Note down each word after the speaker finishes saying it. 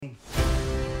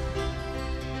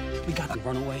We got a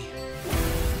runaway,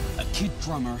 a kid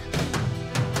drummer,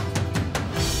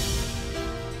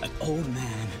 an old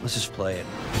man. Let's just play it.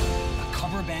 A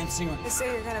cover band singer. They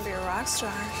say you're gonna be a rock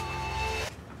star.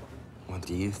 What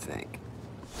do you think?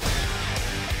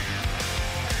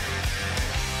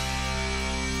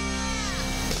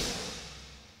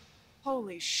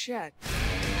 Holy shit.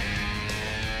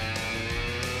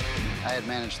 I had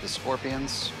managed the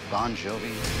Scorpions, Bon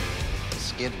Jovi,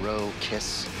 Skid Row,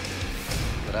 Kiss,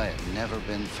 but I had never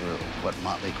been through what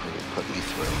Mötley Crüe put me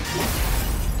through.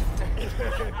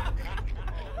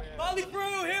 Mötley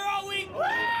Crüe, here are we!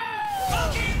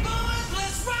 Okay, boys,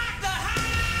 let's rock the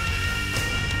house!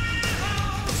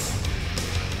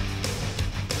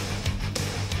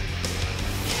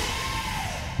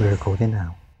 We're recording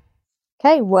now.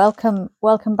 Okay, welcome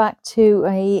back to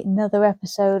another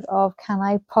episode of Can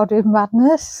I Pod with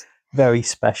Madness? Very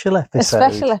special episode. A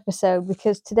special episode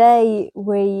because today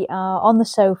we are on the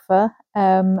sofa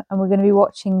and we're going to be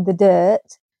watching The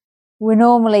Dirt. We're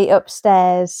normally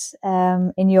upstairs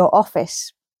in your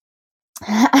office.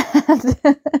 So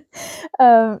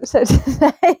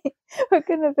today we're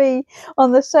going to be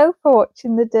on the sofa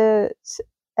watching The Dirt.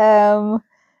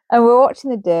 And we're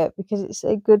watching The Dirt because it's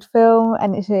a good film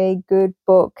and it's a good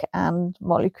book and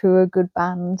Mötley Crüe are a good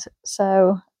band.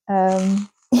 So, yeah.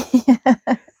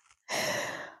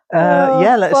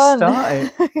 Let's Fun.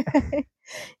 start it.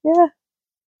 Yeah.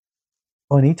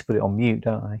 Oh, I need to put it on mute,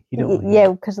 don't I? You don't want to Yeah,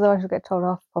 because otherwise we'll get told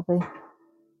off, probably.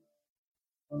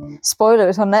 Spoiler,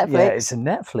 it's on Netflix. Yeah, it's a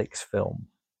Netflix film.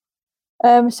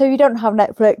 So you don't have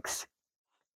Netflix.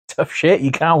 Tough shit,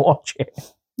 you can't watch it.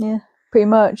 Yeah, pretty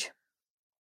much.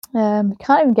 You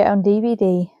can't even get it on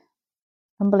DVD.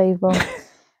 Unbelievable.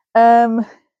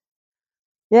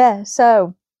 Yeah,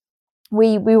 so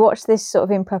we watched this sort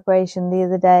of in preparation the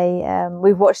other day.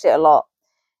 We've watched it a lot,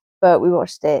 but we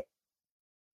watched it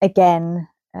again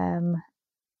the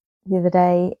other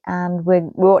day, and we're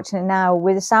watching it now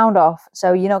with the sound off.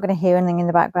 So you're not going to hear anything in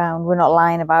the background. We're not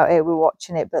lying about it. We're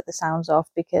watching it, but the sound's off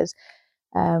because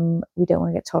we don't want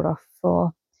to get told off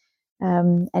for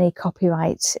any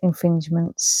copyright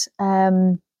infringements.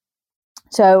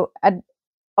 So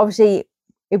obviously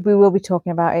we will be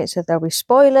talking about it, so there'll be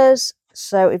spoilers.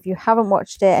 So if you haven't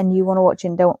watched it and you want to watch it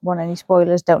and don't want any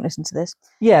spoilers, don't listen to this.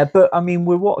 Yeah, but I mean,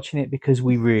 we're watching it because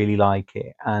we really like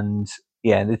it, and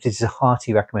yeah, this is a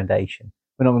hearty recommendation.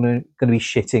 We're not going to be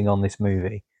shitting on this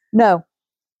movie. No,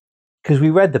 because we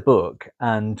read the book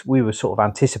and we were sort of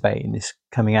anticipating this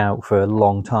coming out for a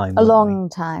long time. A long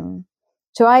time.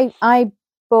 So I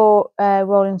bought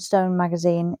Rolling Stone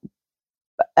magazine,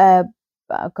 God,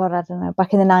 I don't know,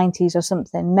 back in the 90s or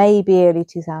something, maybe early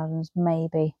 2000s,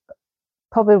 maybe.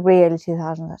 Probably early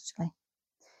 2000s, actually.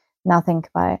 Now think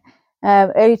about it.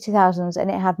 Early 2000s, and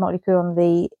it had Mötley Crüe on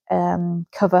the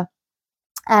cover.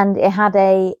 And it had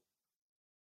a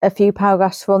few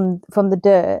paragraphs from The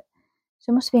Dirt.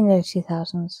 So it must have been early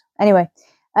 2000s. Anyway,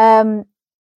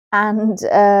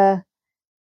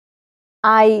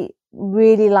 I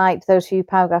really liked those few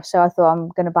paragraphs, so I thought I'm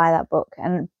going to buy that book,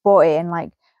 and bought it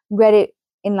and read it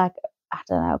in I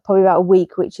don't know, probably about a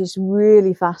week, which is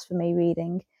really fast for me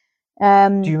reading.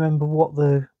 Do you remember what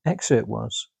the excerpt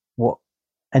was?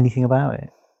 Anything about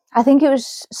it? I think it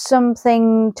was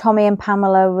something Tommy and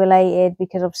Pamela related,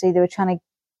 because obviously they were trying to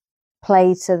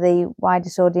play to the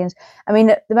widest audience. I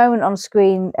mean, at the moment on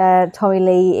screen, Tommy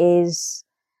Lee is,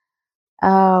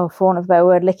 for want of a better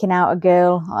word, licking out a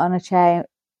girl on a chair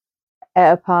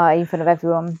at a party in front of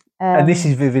everyone. And this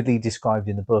is vividly described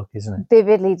in the book, isn't it?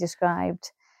 Vividly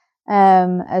described.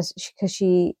 Because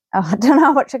she I don't know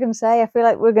how much I can say. I feel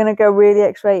like we're going to go really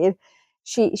X-rated.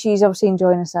 She's obviously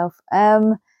enjoying herself.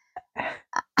 And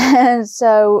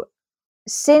so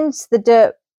since The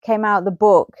Dirt came out, the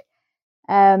book,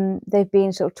 they've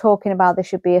been sort of talking about there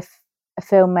should be a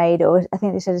film made, or I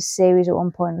think they said a series at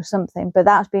one point or something, but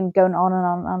that's been going on and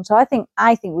on and on. So I think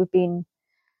we've been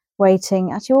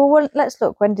waiting. Actually, well, let's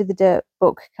look. When did The Dirt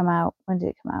book come out? When did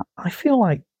it come out? I feel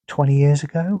like 20 years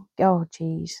ago. Oh,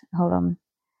 geez. Hold on.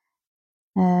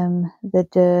 The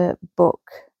Dirt book.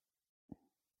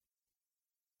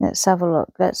 Let's have a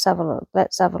look.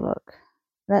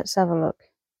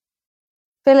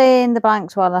 Fill in the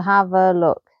blanks while I have a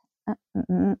look.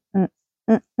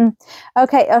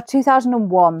 Okay,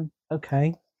 2001.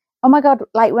 Okay. Oh my God,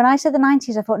 when I said the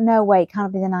 90s, I thought, no, wait, it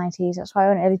can't be the 90s. That's why I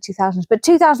went early 2000s. But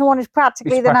 2001 is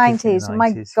practically the 90s. Oh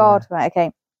my God. Yeah. Right,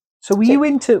 okay. So were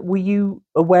you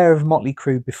aware of Mötley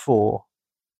Crüe before?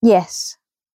 Yes.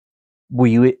 Were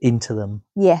you into them?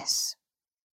 Yes.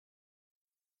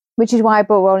 Which is why I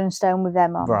bought Rolling Stone with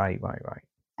them on. Right.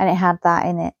 And it had that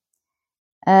in it.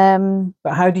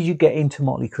 But how did you get into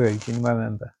Mötley Crüe? Do you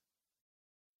remember?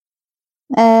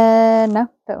 No,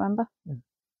 don't remember.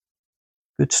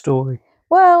 Good story.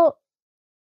 Well,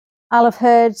 I'll have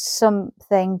heard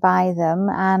something by them,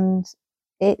 and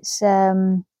it's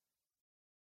Mötley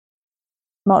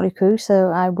Crüe, so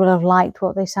I would have liked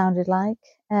what they sounded like.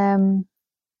 And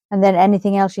then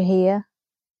anything else you hear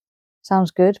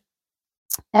sounds good.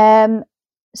 So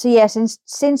yeah, since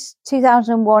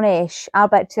 2001-ish, I'll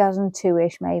bet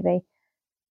 2002-ish maybe,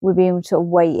 we've been sort of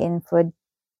waiting for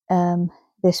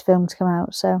this film to come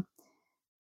out. So,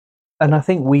 and I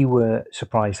think we were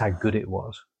surprised how good it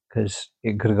was, because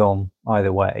it could have gone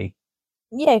either way.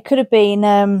 Yeah, it could have been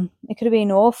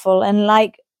awful. And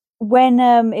like when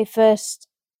they first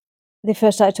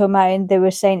started talking about it, and they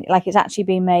were saying like it's actually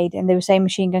being made, and they were saying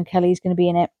Machine Gun Kelly is going to be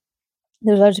in it.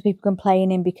 There was loads of people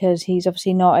complaining because he's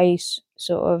obviously not a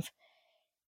sort of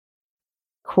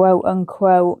quote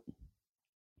unquote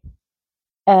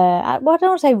well, I don't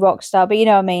want to say rock star, but you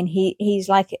know what I mean. He's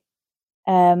like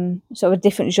sort of a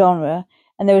different genre,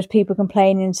 and there was people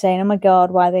complaining and saying, "Oh my god,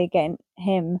 why are they getting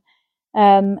him?"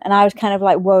 And I was kind of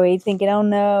like worried, thinking, "Oh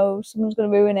no, someone's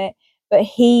going to ruin it." But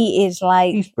he is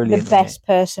like the best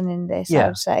person in this, I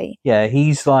would say. Yeah,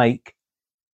 he's like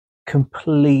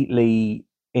completely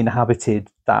inhabited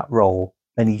that role,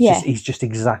 and he's just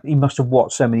exactly. He must have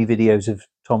watched so many videos of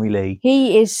Tommy Lee.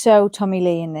 He is so Tommy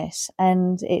Lee in this,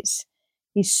 and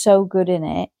he's so good in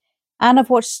it. And I've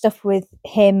watched stuff with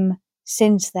him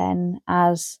since then,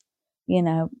 as you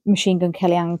know, Machine Gun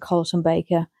Kelly and Colson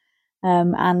Baker,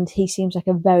 and he seems like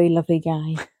a very lovely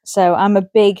guy. So I'm a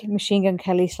big Machine Gun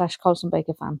Kelly / Colson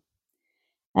Baker fan.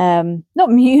 Not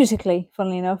musically,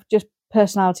 funnily enough, just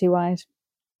personality wise.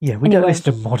 Yeah, we don't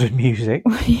listen to modern music.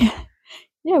 yeah,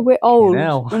 we're old.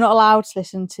 We're not allowed to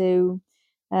listen to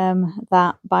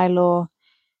that by law.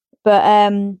 But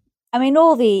I mean,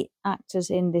 all the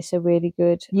actors in this are really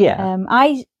good. Yeah.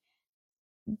 I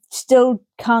still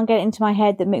can't get it into my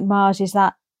head that Mick Mars is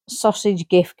that sausage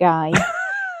gif guy.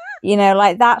 You know,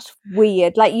 like that's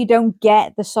weird. Like you don't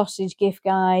get the sausage gif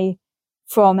guy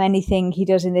from anything he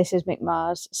does in this as Mick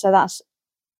Mars. So that's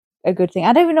a good thing.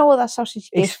 I don't even know what that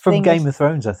sausage gif It's from thing Game is. of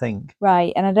Thrones, I think.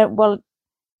 Right, and I don't. Well,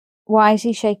 why is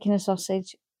he shaking a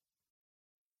sausage?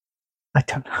 I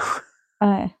don't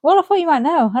know. Well, I thought you might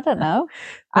know. I don't know.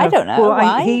 I don't know. Well,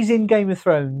 why. He's in Game of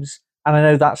Thrones, and I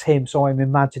know that's him, so I'm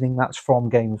imagining that's from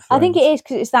Game of Thrones. I think it is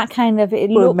because it's that kind of. It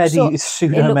looks it's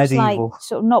pseudo medieval. Like,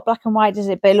 sort of not black and white, does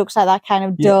it? But it looks like that kind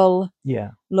of dull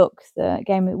look. The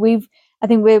game. I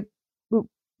think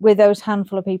we're those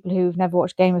handful of people who've never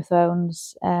watched Game of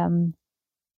Thrones.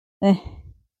 Meh.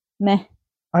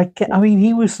 I mean,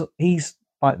 he's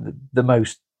like the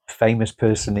most famous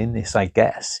person in this, I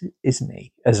guess, isn't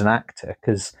he, as an actor?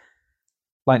 Because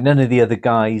like none of the other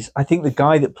guys. I think the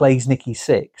guy that plays Nicky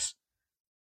Six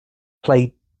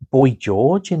played Boy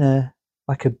George in a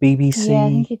BBC I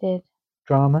think he did.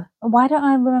 drama. Why don't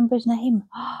I remember his name?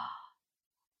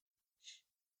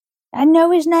 I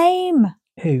know his name.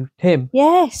 Who? Him?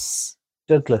 Yes.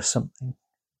 Douglas something.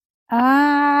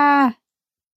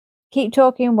 Keep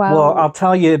talking. Well, I'll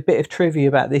tell you a bit of trivia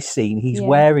about this scene. He's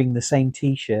wearing the same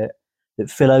T-shirt that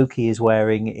Phil Oakey is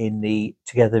wearing in the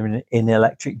Together in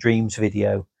Electric Dreams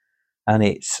video, and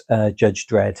it's Judge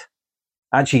Dredd.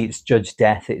 Actually, it's Judge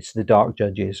Death. It's the Dark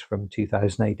Judges from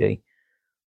 2000 AD.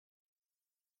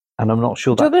 And I'm not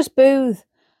sure that... Douglas Booth.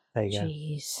 There you go.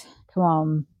 Jeez. Come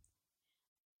on.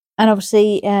 And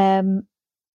obviously,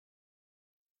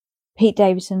 Pete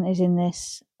Davidson is in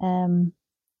this.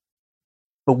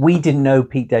 But we didn't know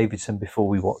Pete Davidson before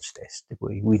we watched this, did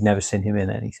we? We'd never seen him in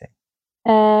anything.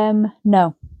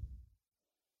 No.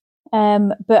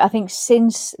 But I think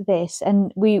since this,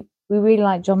 and we really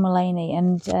like John Mulaney,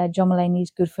 and John Mulaney's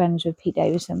good friends with Pete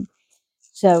Davidson.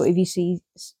 So if you see,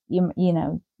 you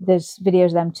know, there's videos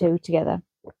of them two together.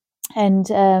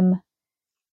 And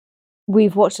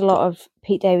we've watched a lot of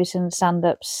Pete Davidson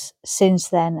stand-ups since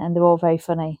then, and they're all very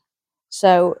funny.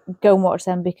 So go and watch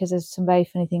them, because there's some very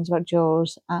funny things about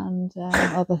Jaws and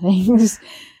other things.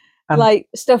 Like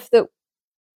stuff that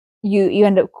you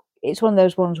end up... It's one of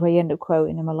those ones where you end up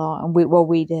quoting him a lot, and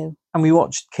we do. And we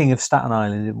watched King of Staten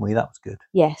Island, didn't we? That was good.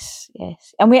 Yes.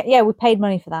 And we paid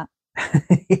money for that.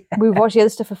 We've watched the other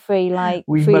stuff for free, like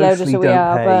we freeloaders that we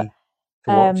are. But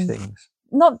to watch things.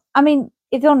 Not. I mean,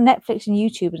 if they're on Netflix and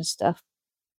YouTube and stuff.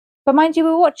 But mind you,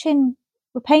 we're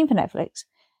paying for Netflix,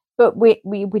 but we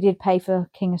did pay for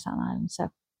King of Staten Island.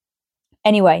 So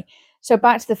anyway, so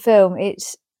back to the film.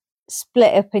 It's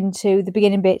split up into the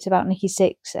beginning bits about Nicky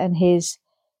Six and his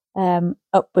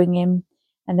upbringing,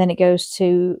 and then it goes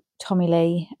to Tommy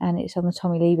Lee, and it's on the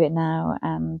Tommy Lee bit now,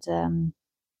 and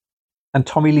And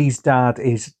Tommy Lee's dad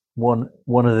is one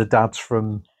of the dads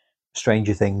from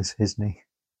Stranger Things, isn't he?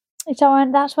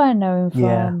 That's where I know him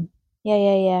from.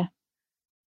 Yeah.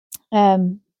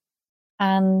 And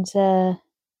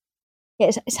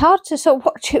it's hard to sort of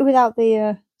watch it without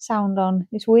the sound on.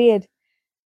 It's weird.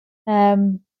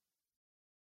 But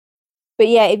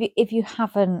yeah, if you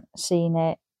haven't seen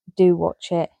it, do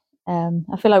watch it. I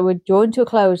feel like we're drawing to a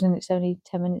close and it's only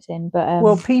 10 minutes in. But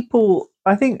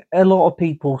I think a lot of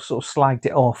people sort of slagged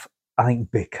it off. I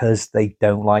think because they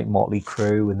don't like Mötley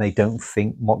Crüe and they don't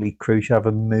think Mötley Crüe should have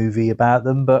a movie about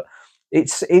them. But they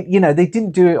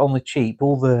didn't do it on the cheap.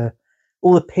 All the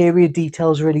period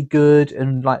details are really good,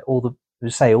 and like all the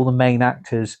main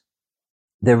actors,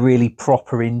 they're really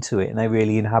proper into it and they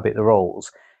really inhabit the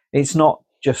roles. It's not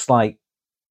just like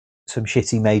some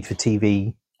shitty made for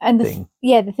TV thing.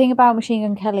 The thing about Machine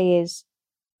Gun Kelly is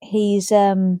he's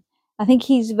I think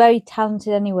he's very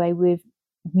talented anyway with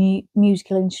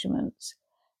musical instruments.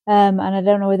 And I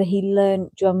don't know whether he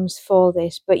learned drums for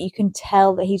this, but you can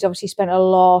tell that he's obviously spent a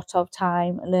lot of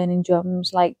time learning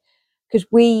drums, like, because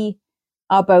we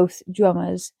are both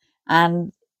drummers,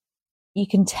 and you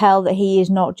can tell that he is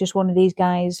not just one of these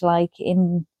guys like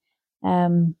in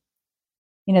the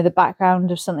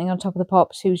background of something on Top of the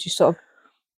Pops who's just sort of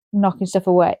knocking stuff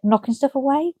away. What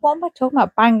am I talking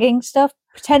about? Banging stuff,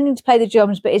 pretending to play the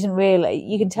drums but isn't really.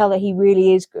 You can tell that he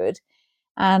really is good,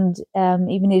 and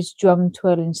even his drum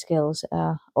twirling skills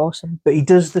are awesome. But he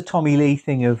does the Tommy Lee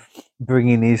thing of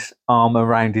bringing his arm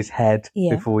around his head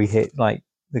before he hit, like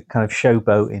the kind of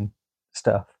showboating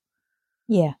stuff.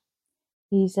 Yeah,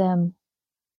 he's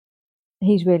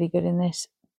really good in this.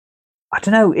 I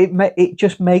don't know. It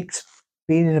just makes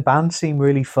being in a band seem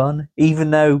really fun,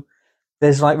 even though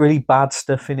there's like really bad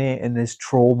stuff in it and there's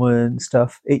trauma and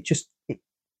stuff. It just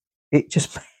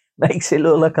makes it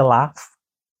look like a laugh,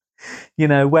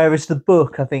 Whereas the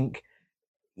book, I think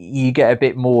you get a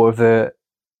bit more of a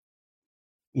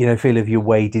feel of you're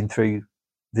wading through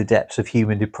the depths of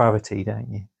human depravity, don't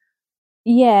you?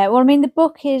 Yeah. Well, I mean, the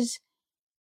book is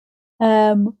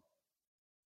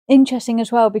interesting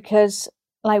as well because,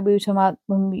 like we were talking about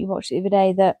when we watched it the other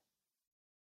day, that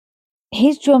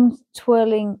his drumstick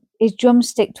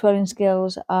twirling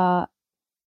skills are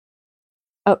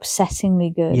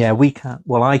upsettingly good. Yeah, we can't.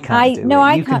 Well, I can't do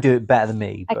it. You can do it better than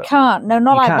me. I can't. No,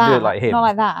 not like that. Do it like him. Not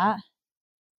like that.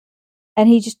 And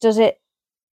he just does it.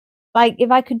 Like,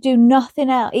 if I could do nothing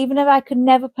else, even if I could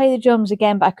never play the drums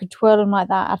again, but I could twirl them like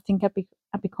that, I think I'd be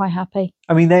quite happy.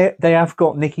 I mean, they have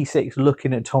got Nicky Sixx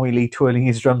looking at Tommy Lee twirling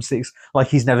his drumsticks like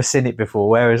he's never seen it before,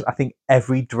 whereas I think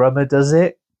every drummer does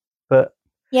it. But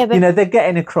they're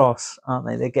getting across, aren't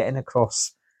they? They're getting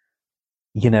across,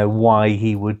 why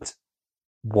he would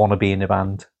want to be in a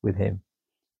band with him.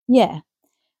 Yeah.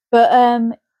 But,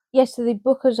 so the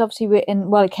book was obviously written,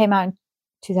 well, it came out in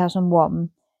 2001,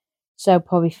 so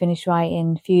probably finished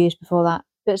writing a few years before that.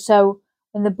 But so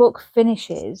when the book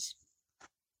finishes,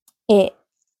 it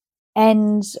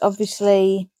ends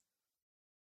obviously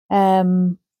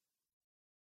in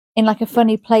like a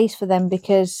funny place for them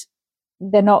because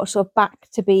they're not sort of back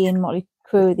to being Mötley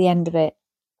Crüe at the end of it.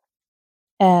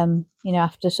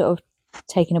 After sort of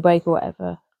taking a break or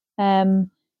whatever.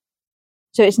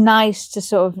 So it's nice to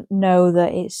sort of know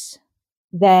that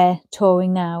they're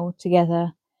touring now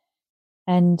together,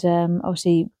 and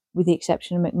obviously with the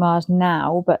exception of McMahon's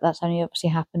now, but that's only obviously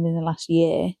happened in the last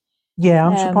year. Yeah,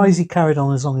 I'm surprised he carried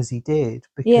on as long as he did,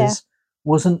 because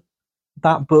wasn't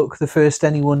that book the first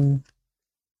anyone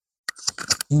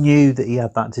knew that he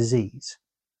had that disease?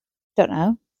 Don't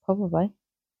know, probably.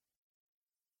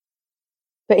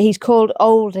 But he's called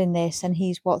old in this, and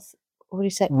he's what did he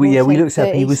say? We looked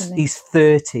up. He's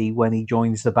 30 when he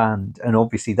joins the band, and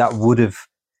obviously that would have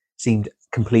seemed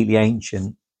completely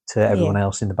ancient to everyone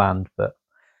else in the band, but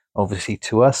obviously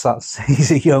to us, he's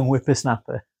a young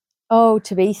whippersnapper. Oh,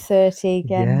 to be 30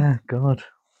 again! Yeah, God.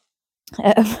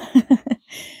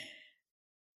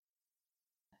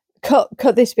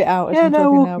 Cut this bit out.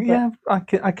 I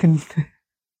can.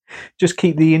 Just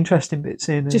keep the interesting bits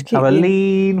in. Just have a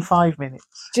lean 5 minutes.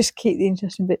 Just keep the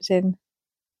interesting bits in.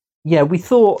 Yeah, we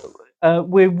thought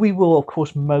we will, of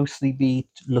course, mostly be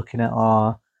looking at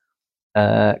our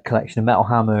collection of Metal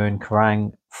Hammer and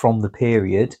Kerrang from the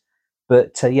period.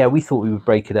 But we thought we would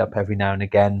break it up every now and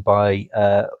again by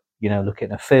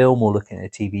looking at a film or looking at a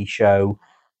TV show,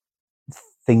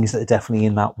 things that are definitely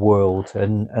in that world.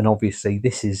 And obviously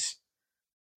this is.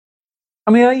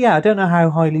 I mean, I don't know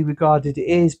how highly regarded it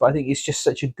is, but I think it's just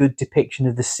such a good depiction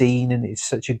of the scene, and it's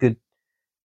such a good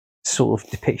sort of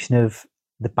depiction of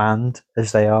the band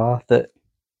as they are. And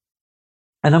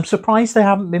I'm surprised there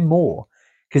haven't been more,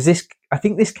 because I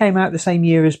think this came out the same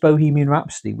year as Bohemian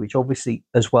Rhapsody, which obviously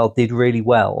as well did really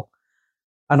well.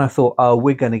 And I thought, oh,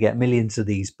 we're going to get millions of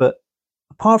these. But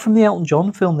apart from the Elton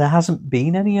John film, there hasn't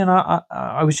been any. And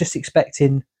I was just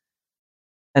expecting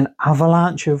an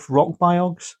avalanche of rock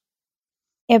biogs.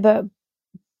 Yeah, but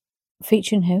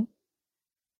featuring who?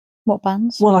 What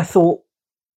bands? Well, I thought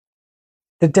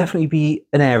there'd definitely be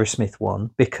an Aerosmith one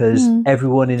because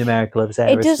everyone in America loves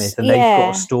Aerosmith and they've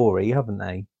got a story, haven't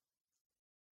they?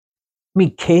 I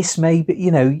mean, Kiss, maybe,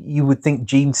 you would think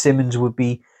Gene Simmons would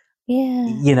be,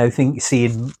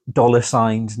 seeing dollar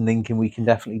signs and thinking we can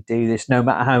definitely do this, no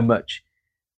matter how much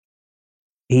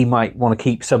he might want to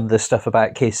keep some of the stuff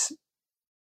about Kiss,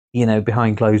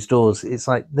 behind closed doors. It's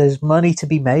like there's money to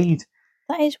be made.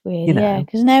 That is weird,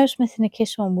 because an Aerosmith and a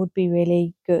Kiss one would be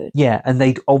really good. Yeah, and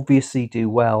they'd obviously do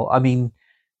well. I mean,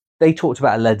 they talked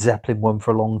about a Led Zeppelin one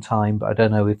for a long time, but I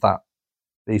don't know if that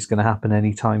is going to happen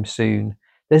anytime soon.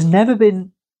 There's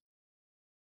been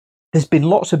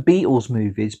lots of Beatles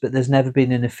movies, but there's never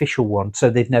been an official one, so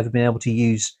they've never been able to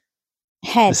use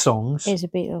the songs. Is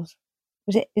it Beatles?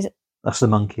 Is it? That's the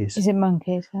Monkees. Is it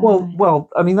Monkees? Well,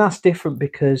 I mean that's different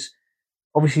because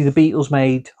obviously the Beatles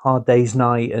made Hard Day's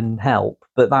Night and Help,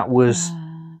 but that was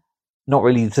not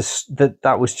really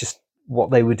that was just what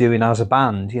they were doing as a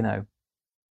band,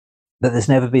 But there's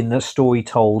never been the story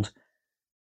told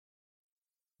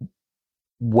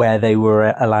where they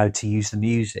were allowed to use the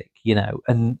music,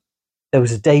 and there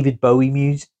was a David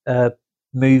Bowie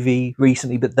movie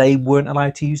recently, but they weren't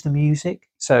allowed to use the music,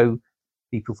 so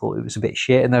people thought it was a bit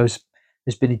shit. And there's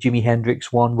been a Jimi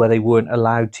Hendrix one where they weren't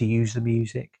allowed to use the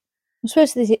music. I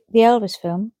suppose the Elvis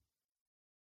film.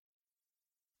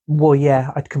 Well,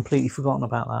 yeah, I'd completely forgotten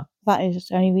about that. That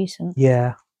is only recent.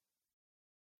 Yeah.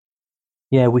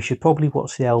 Yeah, we should probably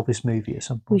watch the Elvis movie at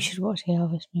some point. We should watch the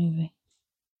Elvis movie.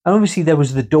 And obviously there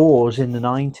was The Doors in the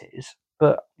 90s,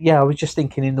 but yeah, I was just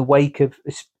thinking in the wake of,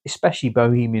 especially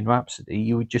Bohemian Rhapsody,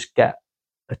 you would just get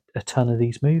a ton of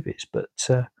these movies. But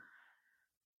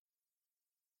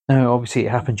no, obviously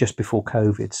it happened just before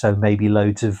COVID, so maybe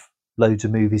loads of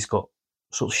movies got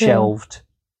sort of shelved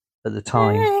at the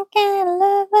time.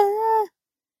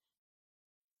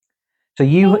 So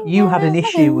you had an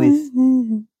issue with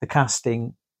the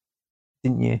casting,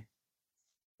 didn't you?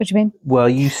 What do you mean? Well,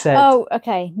 you said... Oh,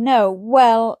 okay. No,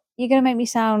 well, you're going to make me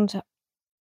sound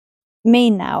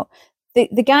mean now.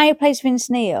 The guy who plays Vince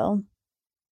Neil,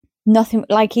 nothing,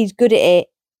 like, he's good at it.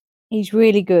 He's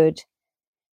really good.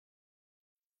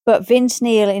 But Vince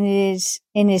Neil in his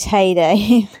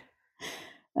heyday,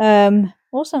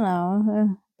 also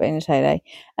now, but in his heyday,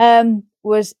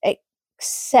 was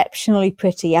exceptionally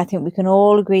pretty. I think we can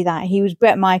all agree that. He was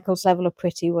Bret Michaels level of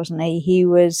pretty, wasn't he? He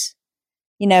was,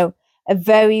 a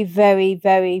very, very,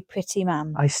 very pretty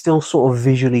man. I still sort of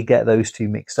visually get those two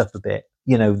mixed up a bit,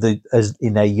 as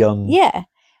in a young... Yeah,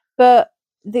 but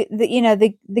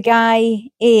the guy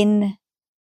in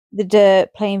The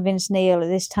Dirt playing Vince Neil at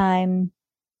this time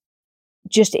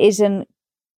just isn't,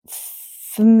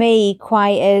 for me,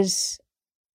 quite as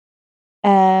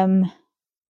I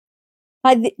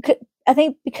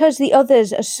think because the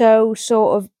others are so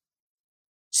sort of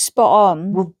spot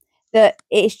on that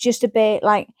it's just a bit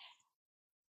like...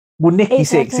 Well, Nicky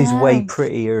Sixx is way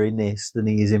prettier in this than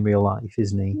he is in real life,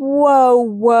 isn't he?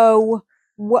 Whoa.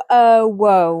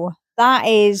 That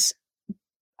is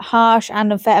harsh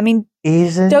and unfair. I mean,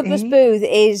 isn't Douglas Booth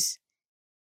is,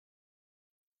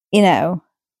 he's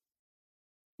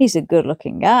a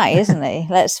good-looking guy, isn't he?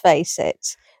 Let's face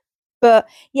it. But,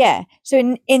 yeah,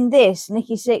 so in this,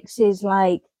 Nicky Sixx is,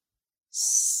 like,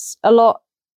 a lot...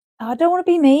 I don't want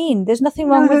to be mean. There's nothing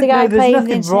wrong with the guy playing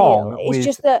Vince Neil. It's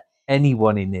just that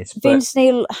anyone in this. Vince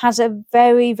Neil has a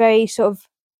very, very sort of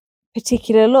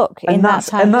particular look in that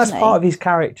time. And that's part of his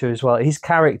character as well. His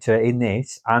character in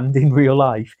this and in real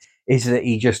life is that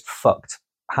he just fucked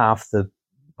half the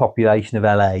population of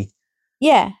LA.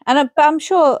 Yeah, and I'm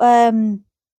sure that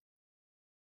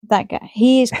guy,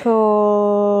 he is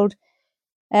called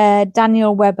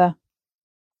Daniel Webber.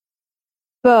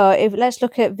 But let's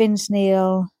look at Vince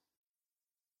Neil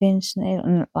in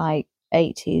like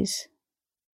 1980s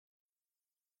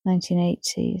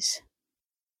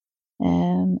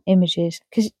images,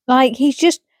 because like he's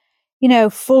just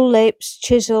full lips,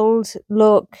 chiseled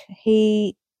look.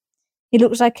 He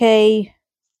looks like a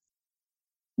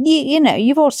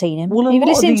you've all seen him. Well, if you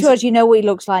listen to us, you know what he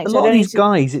looks like. A lot of these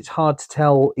guys, it's hard to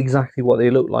tell exactly what they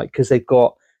look like because they've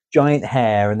got giant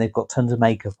hair and they've got tons of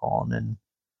makeup on and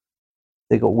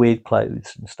they've got weird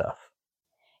clothes and stuff.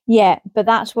 Yeah, but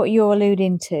that's what you're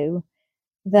alluding to.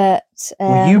 that.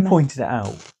 Well, you pointed it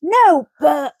out. No,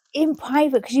 but in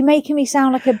private, because you're making me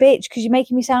sound like a bitch. Because you're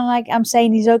making me sound like I'm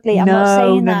saying he's ugly. I'm not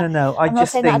saying that. No. I'm not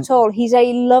saying that at all. He's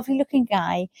a lovely-looking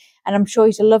guy, and I'm sure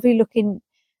he's a lovely-looking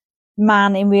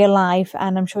man in real life,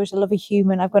 and I'm sure he's a lovely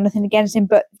human. I've got nothing against him,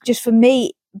 but just for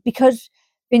me, because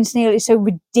Vince Neil is so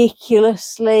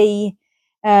ridiculously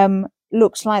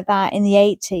looks like that in the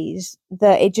 80s,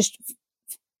 that it just,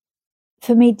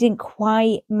 for me, didn't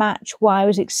quite match what I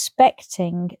was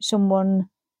expecting someone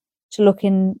to look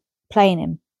in playing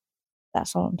him.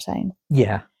 That's all I'm saying.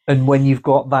 Yeah. And when you've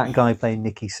got that guy playing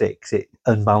Nicky Six, it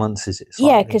unbalances it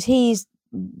slightly. Yeah, because he's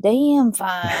damn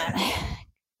fine.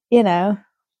 You know?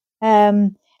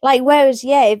 Whereas,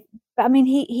 but I mean,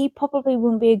 he probably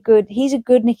wouldn't be he's a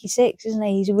good Nicky Six, isn't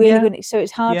he? He's a really good, so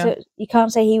it's hard to, you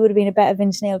can't say he would have been a better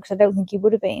Vince Neil, because I don't think he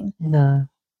would have been. No.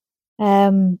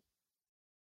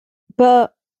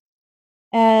 But,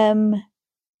 in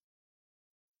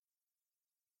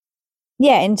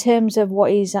terms of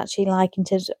what he's actually like, in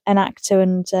terms of an actor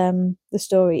and the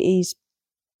story, he's,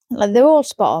 like, they're all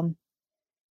spot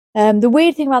on. The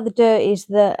weird thing about The Dirt is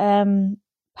that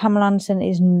Pamela Anderson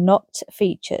is not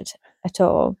featured at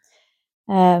all.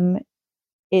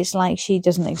 It's like she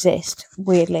doesn't exist,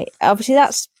 weirdly. Obviously,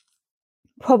 that's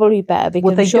probably better,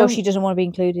 because I'm sure she doesn't want to be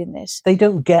included in this. They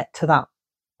don't get to that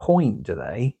point, do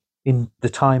they, in the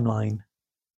timeline?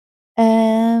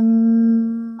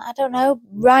 I don't know.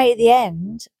 Right at the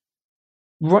end.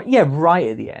 Right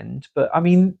at the end. But, I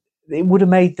mean, it would have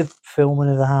made the film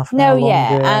another half an hour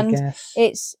longer, I guess.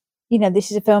 It's,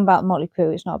 this is a film about Mötley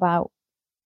Crüe. It's not about...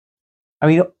 I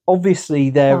mean,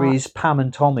 obviously there is Pam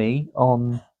and Tommy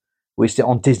on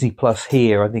Disney Plus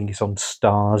here. I think it's on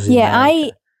Stars.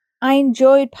 I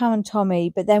enjoyed Pam and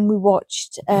Tommy, but then we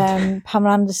watched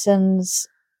Pamela Anderson's...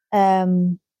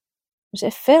 was it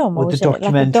a film or was it like a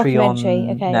documentary on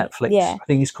Netflix? Yeah. I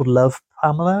think it's called Love,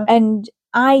 Pamela. And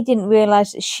I didn't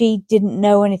realise that she didn't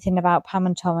know anything about Pam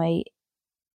and Tommy.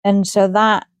 And so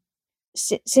that,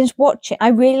 since watching, I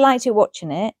really liked it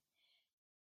watching it.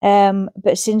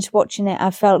 But since watching it, I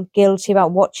felt guilty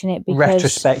about watching it, because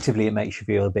retrospectively it makes you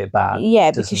feel a bit bad.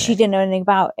 Yeah, because she didn't know anything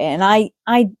about it. And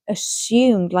I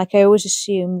assumed, like I always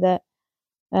assumed, that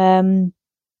if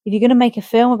you're going to make a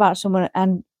film about someone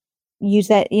and use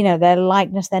their, their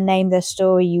likeness, their name, their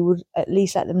story, you would at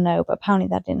least let them know. But apparently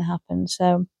that didn't happen.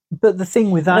 So, but the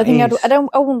thing with that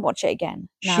I wouldn't watch it again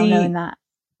now, knowing that.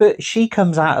 But she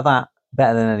comes out of that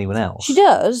better than anyone else. She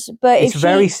does, but it's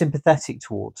very sympathetic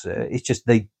towards her. It's just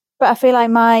But I feel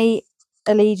like my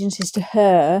allegiance is to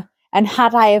her, and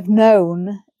had I have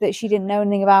known that she didn't know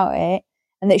anything about it,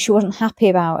 and that she wasn't happy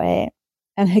about it,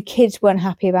 and her kids weren't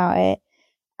happy about it,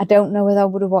 I don't know whether I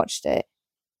would have watched it.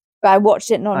 But I watched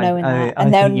it not knowing that.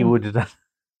 And I think you would have done.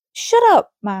 Shut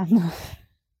up, man.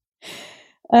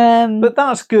 But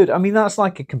that's good. I mean, that's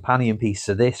like a companion piece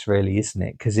to this, really, isn't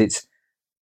it? Because it's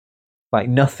like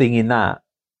nothing in that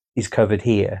is covered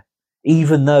here,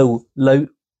 even though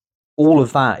all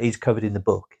of that is covered in the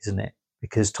book, isn't it?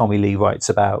 Because Tommy Lee writes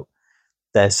about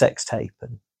their sex tape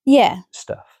and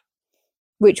stuff,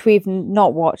 which we've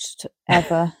not watched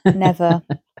ever, never.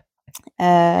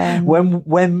 When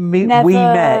we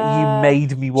met, you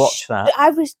made me watch that. I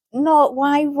was not.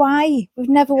 Why? We've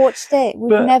never watched it.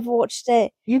 We've never watched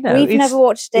it. We've never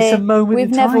watched it. It's a moment we've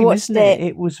in never time, watched isn't it?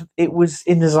 It was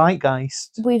in the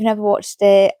zeitgeist. We've never watched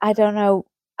it. I don't know.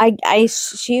 I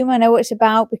assume I know what it's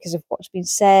about because of what's been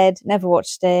said. Never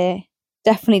watched it.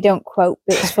 Definitely don't quote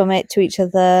bits from it to each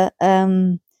other.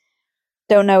 Don't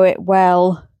know it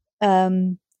well.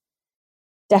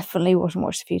 Definitely wasn't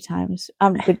watched a few times. I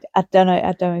don't know.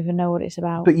 I don't even know what it's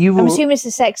about. But I'm assuming it's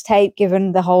a sex tape,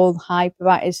 given the whole hype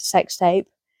about it's a sex tape.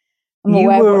 You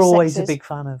were always a big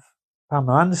fan of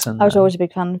Pamela Anderson. I was always a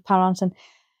big fan of Pamela Anderson.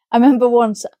 I remember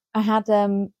once I had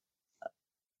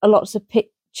lots of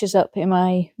pictures up in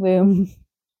my room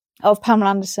of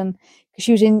Pamela Anderson, because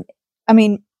she was in. I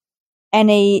mean,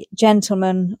 any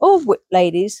gentleman or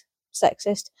ladies,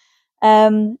 sexist,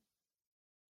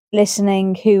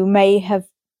 listening who may have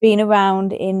been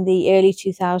around in the early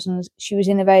 2000s. She was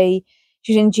in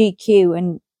GQ,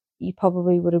 and you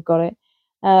probably would have got it.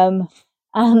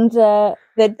 And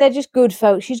they're just good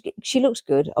photos. She looks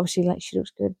good, obviously, like she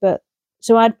looks good. But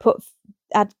so I'd cut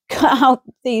out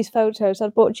these photos.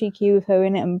 I'd bought GQ with her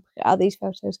in it and cut out these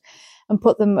photos and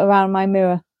put them around my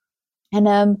mirror. And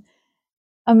I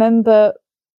remember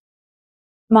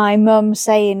my mum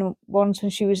saying once when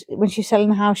she was selling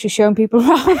the house, she was showing people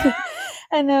around.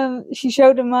 And she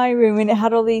showed them my room, and it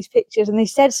had all these pictures, and they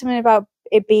said something about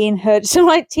it being her, some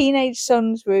like teenage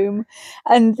son's room.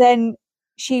 And then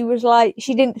she was like,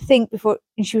 she didn't think before,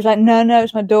 and she was like, no,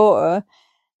 it's my daughter.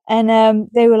 And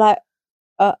they were like,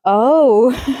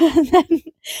 oh. And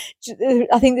then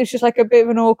I think there's just like a bit of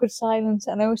an awkward silence,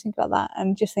 and I always think about that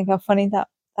and just think how funny that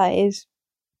is.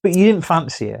 But you didn't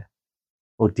fancy her,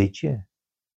 or did you?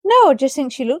 No, I just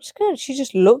think she looks good. She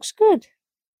just looks good.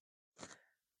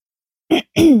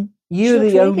 You're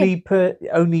the really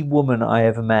only woman I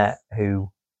ever met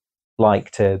who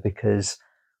liked her, because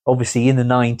obviously in the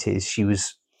 90s she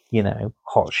was, you know,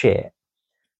 hot shit,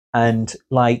 and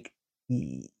like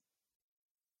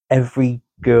every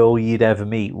girl you'd ever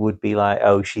meet would be like,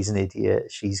 oh, she's an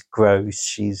idiot, she's gross,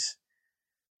 she's,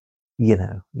 you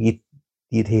know,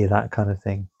 you'd hear that kind of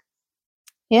thing.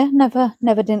 Yeah, never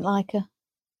didn't like her.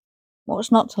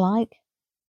 What's not to like?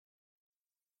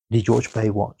 Did you watch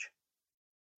Baywatch?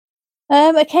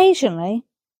 Occasionally.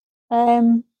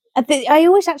 I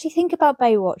always actually think about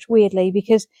Baywatch, weirdly,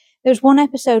 because there was one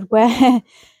episode where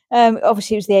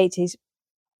obviously it was the 80s,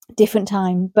 different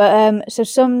time, but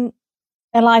so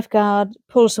a lifeguard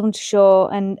pulled someone to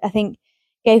shore and I think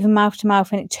gave him mouth to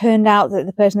mouth, and it turned out that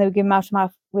the person they were giving mouth to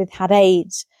mouth with had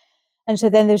AIDS. And so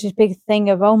then there was this big thing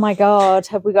of, oh my God,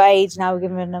 have we got AIDS now? We're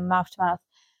giving them mouth to mouth.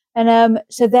 And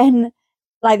so then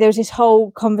like there was this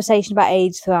whole conversation about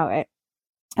AIDS throughout it.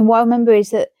 And what I remember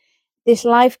is that this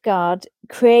lifeguard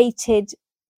created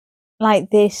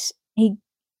like this, he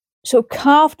sort of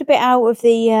carved a bit out of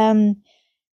the,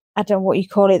 I don't know what you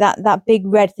call it, that big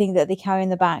red thing that they carry in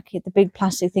the back, the big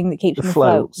plastic thing that keeps them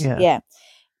afloat. Yeah.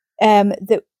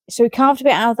 So he carved a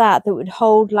bit out of that would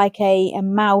hold like a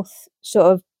mouth sort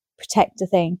of protector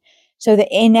thing, so that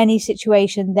in any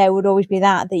situation there would always be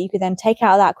that you could then take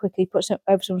out of that quickly, put some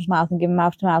over someone's mouth and give them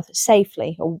mouth to mouth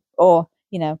safely, or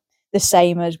you know, the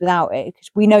same as without it, because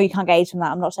we know you can't get AIDS from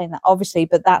that. I'm not saying that obviously,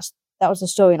 but that was the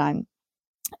storyline.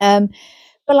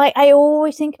 But like I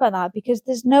always think about that, because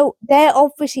they're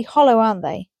obviously hollow, aren't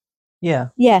they?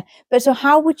 Yeah, but so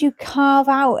how would you carve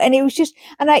out? And it was just,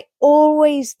 and I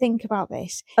always think about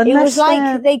this. Unless it was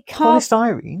like they carved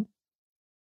polystyrene.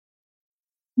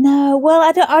 No, well,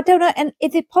 I don't know. And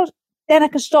if they then I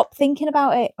can stop thinking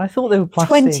about it. I thought they were plastic.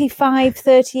 25,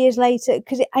 30 years later,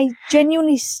 because I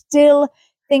genuinely still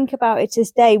think about it to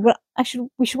this day. Well,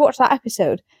 we should watch that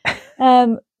episode.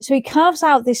 So he carves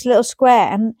out this little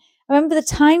square, and I remember the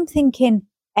time thinking,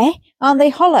 aren't they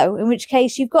hollow? In which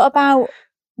case you've got about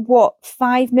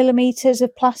 5 millimeters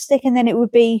of plastic, and then it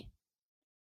would be,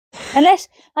 unless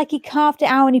like he carved it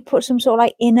out and he put some sort of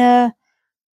like inner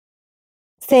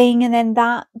thing and then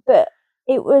that, but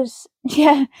it was,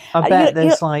 yeah. I bet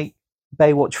there's like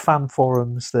Baywatch fan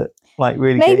forums that like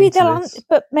really maybe get into this.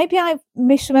 But maybe I've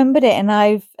misremembered it, and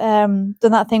I've done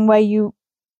that thing where you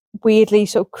weirdly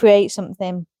sort of create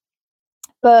something.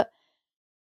 But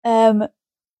so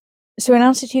in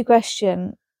answer to your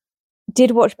question,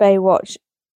 did watch Baywatch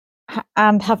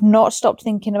and have not stopped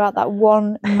thinking about that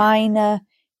one minor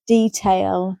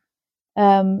detail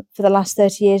for the last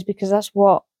 30 years, because that's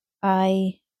what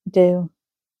I do.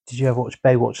 Did you ever watch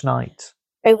Baywatch Nights?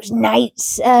 Baywatch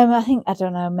Nights, I think, I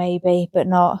don't know, maybe, but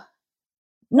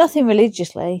nothing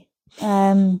religiously.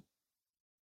 No.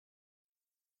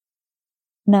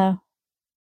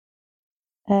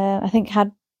 I think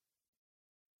had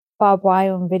barbed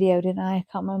wire on video, didn't I? I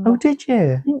can't remember. Oh, did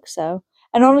you? I think so.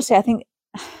 And honestly, I think,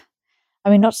 I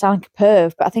mean, not to sound like a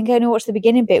perv, but I think I only watched the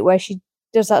beginning bit where she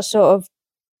does that sort of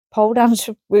pole dance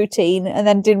routine and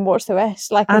then didn't watch the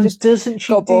rest. Like, and I just doesn't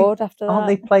she got bored after that. Aren't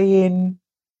they playing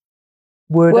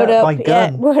Word Up by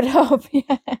Gun? Yeah, Word Up,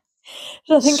 yeah.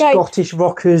 So I think Scottish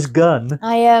rockers Gun.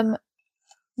 I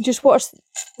just watched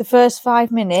the first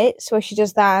 5 minutes where she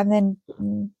does that, and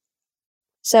then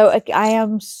so I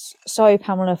am sorry,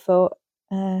 Pamela, for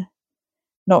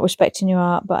not respecting your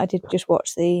art, but I did just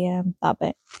watch the that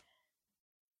bit.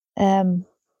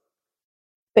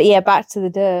 But yeah, back to the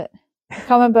dirt. I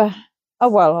can't remember. Oh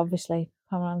well, obviously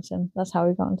Pamela Anderson. That's how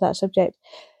we got into that subject.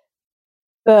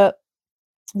 But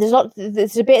there's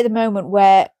a bit at the moment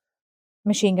where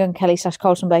Machine Gun Kelly /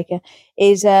 Colson Baker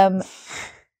is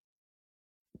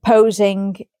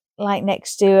posing like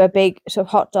next to a big sort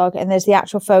of hot dog, and there's the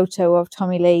actual photo of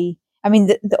Tommy Lee. I mean,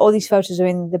 all these photos are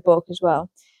in the book as well.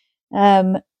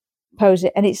 Pose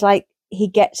it, and it's like he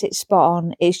gets it spot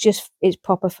on. It's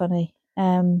proper funny.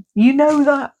 You know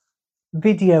that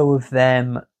video of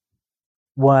them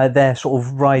where they're sort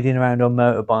of riding around on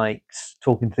motorbikes,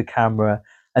 talking to the camera,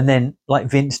 and then like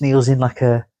Vince Neil's in like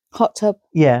a hot tub.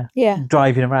 Yeah,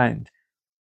 driving around.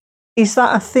 Is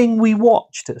that a thing we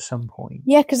watched at some point?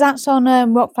 Yeah, because that's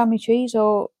on Rock Family Trees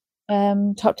or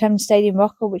Top 10 Stadium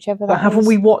Rock or whichever. But haven't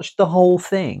we watched the whole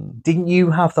thing? Didn't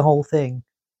you have the whole thing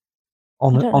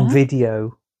on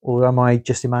video, or am I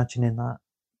just imagining that?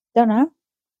 Don't know.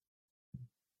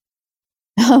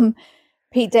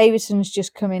 Pete Davidson's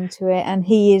just come into it, and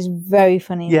he is very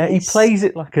funny. in Yeah, he this. plays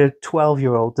it like a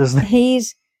 12-year-old, doesn't he?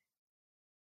 He's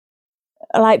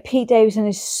like Pete Davidson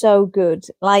is so good.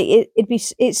 Like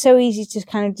it's so easy to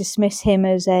kind of dismiss him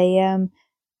as a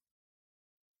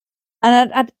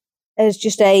as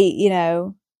just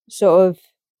a sort of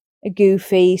a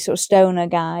goofy sort of stoner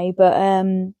guy, but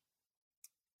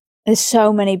there's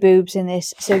so many boobs in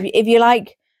this. So if you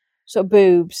like sort of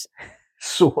boobs,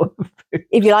 Sort of.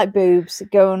 if you like boobs,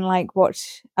 go and like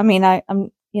watch. I mean,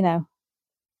 I'm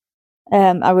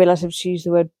I realised I've used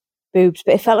the word boobs,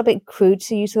 but it felt a bit crude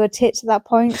to use the word tits at that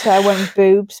point, so I went with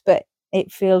boobs. But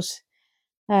it feels,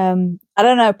 I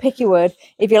don't know. Pick your word.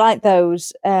 If you like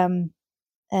those, you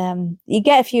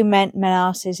get a few men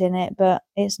asses in it, but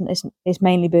it's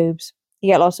mainly boobs.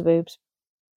 You get lots of boobs.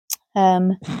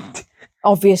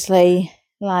 Obviously,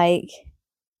 like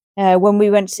when we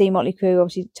went to see Mötley Crüe,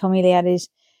 obviously Tommy Lee had his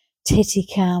titty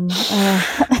cam.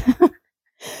 I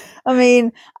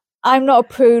mean, I'm not a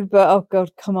prude, but oh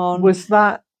god, come on. Was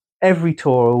that every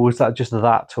tour, or was that just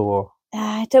that tour?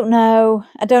 I don't know.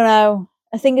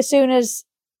 I think as soon as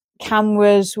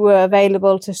cameras were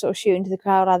available to sort of shoot into the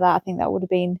crowd like that, I think that would have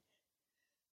been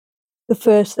the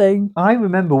first thing. I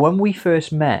remember when we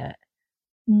first met,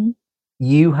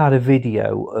 you had a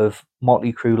video of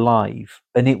Mötley Crüe live,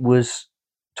 and it was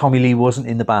Tommy Lee wasn't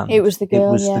in the band. It was the girl.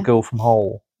 It was the girl from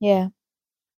Hole. Yeah.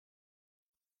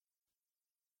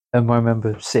 And I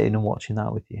remember sitting and watching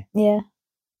that with you. Yeah.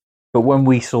 But when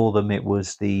we saw them, it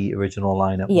was the original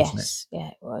lineup, wasn't it? Yeah,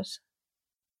 it was.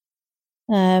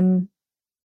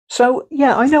 So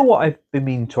yeah, I know what I've been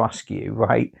meaning to ask you.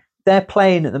 Right, they're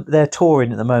they're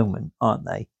touring at the moment, aren't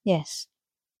they? Yes.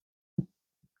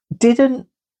 Didn't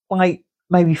like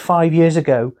maybe 5 years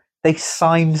ago they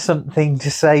signed something to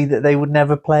say that they would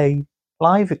never play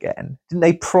live again? Didn't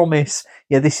they promise?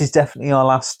 Yeah, this is definitely our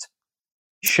last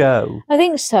show. I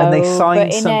think so. And they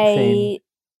signed but in something.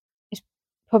 It's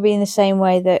probably in the same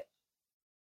way that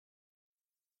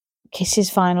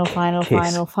Kiss's final.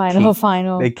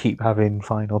 They keep having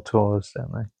final tours,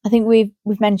 don't they? I think we've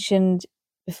mentioned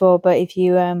before, but if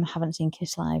you haven't seen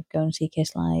Kiss live, go and see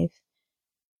Kiss live.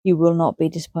 You will not be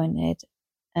disappointed.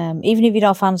 Even if you're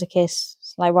not fans of Kiss,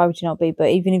 like why would you not be? But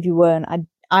even if you weren't,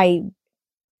 I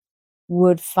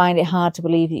would find it hard to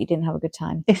believe that you didn't have a good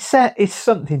time. It's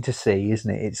something to see, isn't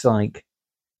it? It's like,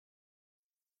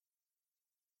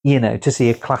 to see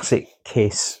a classic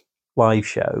Kiss live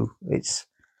show. It's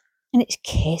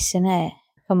Kiss, isn't it?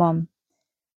 Come on.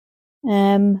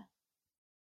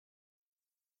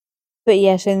 But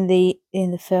yes, in the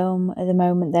film at the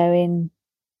moment they're in.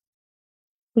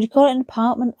 Would you call it an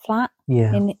apartment flat?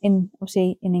 Yeah. In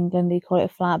obviously in England you call it a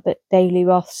flat, but David Lee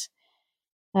Roth's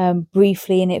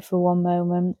briefly in it for one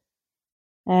moment.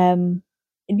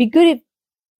 It'd be good if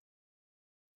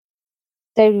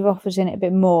David Lee Roth was in it a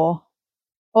bit more.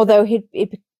 Although they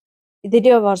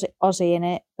do have Ozzy in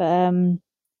it, but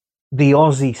the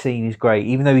Aussie scene is great,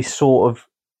 even though he sort of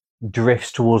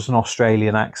drifts towards an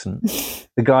Australian accent.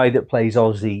 The guy that plays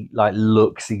Ozzy like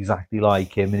looks exactly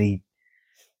like him, and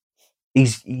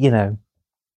he's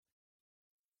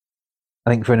I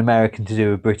think for an American to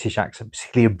do a British accent,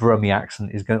 particularly a Brummie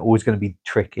accent, is always going to be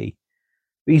tricky.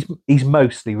 But he's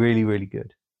mostly really, really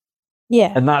good.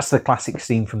 Yeah. And that's the classic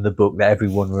scene from the book that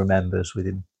everyone remembers with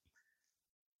him.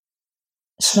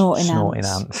 Snorting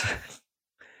ants.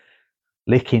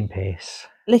 Licking piss.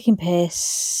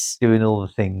 Doing all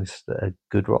the things that a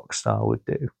good rock star would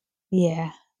do.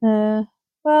 Yeah.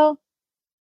 Well,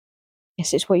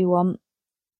 guess it's what you want.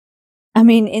 I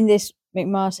mean, in this, Mick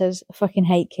Mars says, I fucking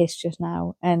hate Kiss just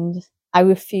now, and I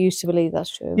refuse to believe that's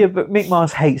true. Yeah, but Mick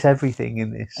Mars hates everything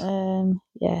in this.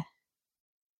 Yeah.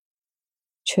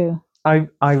 True. I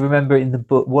remember in the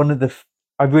book,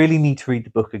 I really need to read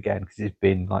the book again because it's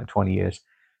been like 20 years.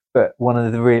 But one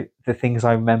of the things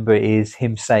I remember is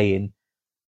him saying,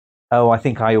 "Oh, I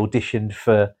think I auditioned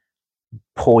for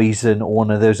Poison or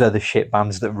one of those other shit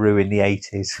bands that ruined the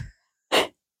 80s."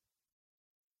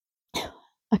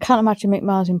 I can't imagine Mick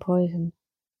Mars in Poison.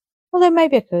 Although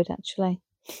maybe I could, actually.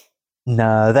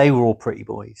 No, they were all pretty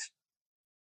boys.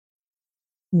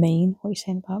 Mean? What are you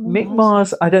saying about Mick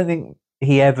Mars? I don't think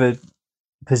he ever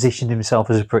positioned himself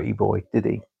as a pretty boy, did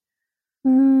he?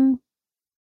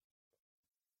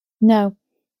 No.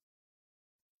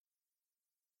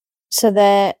 So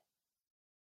they're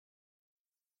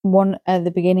at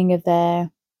the beginning of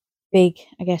their big,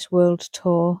 I guess, world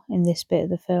tour in this bit of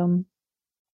the film,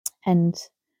 and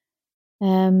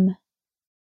yeah,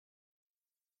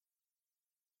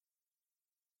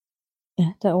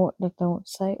 don't know what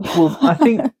to say. Well, I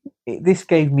think this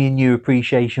gave me a new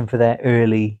appreciation for their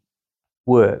early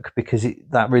work because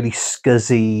that really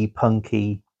scuzzy,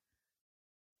 punky.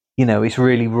 It's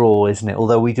really raw, isn't it?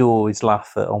 Although we do always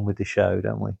laugh at On With The Show,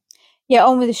 don't we? Yeah,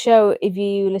 On With The Show, if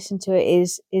you listen to it,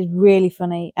 is really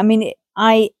funny. I mean,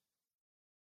 I'd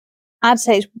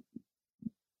say it's...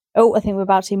 Oh, I think we're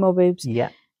about to see more boobs. Yeah.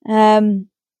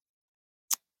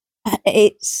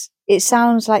 It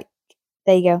sounds like...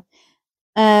 There you go.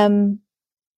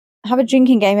 Have a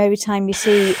drinking game every time you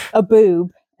see a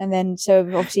boob, and then, so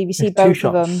obviously if you see both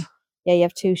of them, yeah, you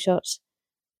have 2 shots.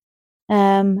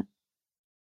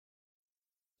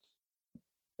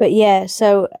 But yeah,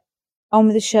 so On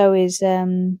With The Show is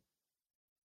well,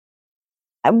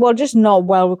 just not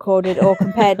well recorded or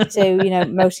compared to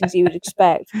most things you would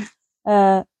expect.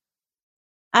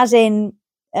 As in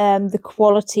the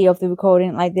quality of the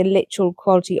recording, like the literal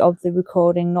quality of the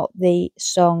recording, not the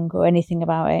song or anything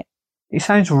about it. It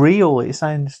sounds real. It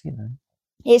sounds,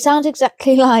 It sounds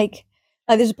exactly like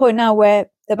there's a point now where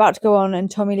they're about to go on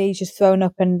and Tommy Lee's just thrown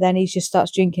up and then he just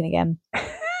starts drinking again.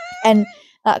 And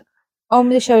that On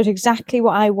With The Show is exactly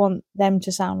what I want them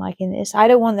to sound like in this. I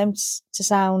don't want them to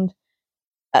sound,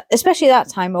 especially that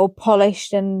time, all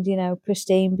polished and,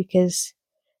 pristine, because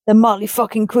the Mötley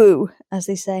fucking Crüe, as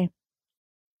they say.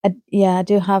 I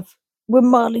do have, we're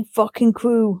Mötley fucking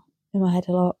Crüe in my head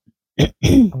a lot.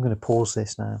 I'm going to pause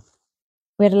this now.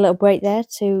 We had a little break there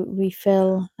to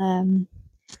refill.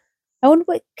 I wonder,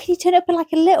 can you turn it up a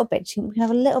little bit? Do you think we can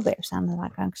have a little bit of sound in the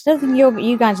background? Because I don't think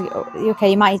you guys are okay.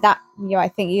 You might hear that. I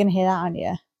think you're going to hear that, aren't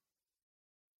you?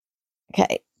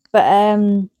 Okay, but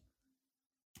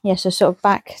yeah. So sort of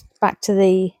back to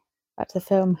the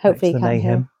film. Hopefully, you can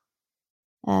hear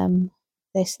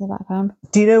this in the background.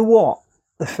 Do you know what?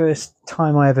 The first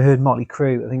time I ever heard Mötley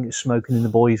Crüe, I think it was Smoking in the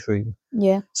Boys' Room.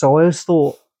 Yeah. So I always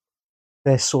thought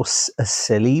they're sort of a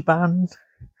silly band.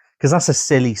 Because that's a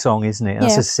silly song, isn't it?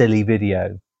 That's a silly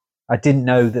video. I didn't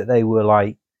know that they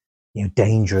were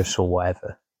dangerous or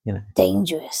whatever.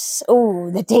 Dangerous. Oh,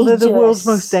 the dangerous. Well, they're the world's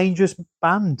most dangerous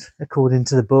band, according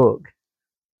to the book.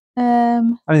 I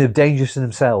mean, they're dangerous to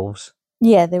themselves.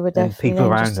 Yeah, they were definitely people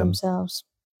dangerous around to them. themselves.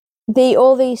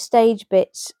 All these stage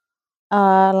bits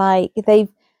are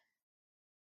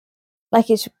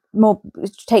it's more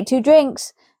take 2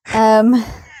 drinks. We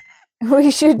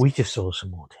just saw some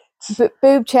more tits.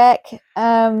 Boob check. It's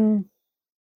a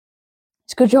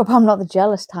good job I'm not the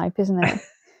jealous type, isn't it?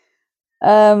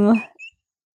 I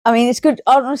mean, it's good.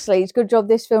 Honestly, it's a good job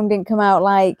this film didn't come out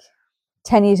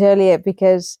 10 years earlier,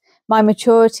 because my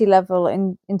maturity level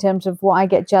in terms of what I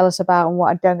get jealous about and what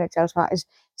I don't get jealous about is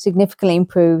significantly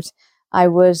improved. I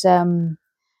was a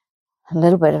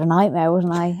little bit of a nightmare,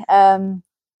 wasn't I?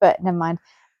 But never mind.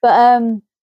 But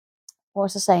what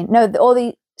was I saying? No, all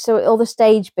the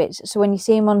stage bits. So when you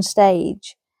see him on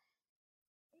stage,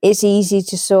 it's easy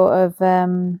to sort of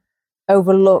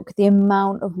overlook the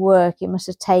amount of work it must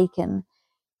have taken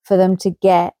for them to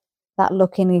get that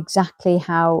looking exactly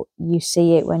how you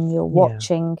see it when you're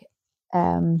watching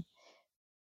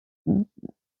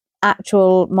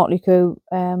actual Mötley Crüe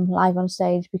live on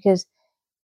stage, because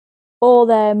all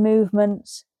their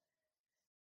movements,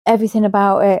 everything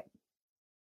about it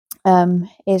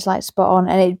is spot on,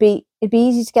 and it'd be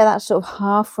easy to get that sort of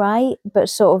half right, but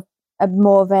sort of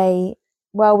more of a,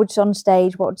 well, we're just on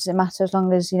stage, what does it matter, as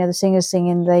long as the singer's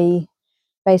singing, the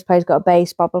bass player's got a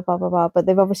bass, blah blah blah blah blah. But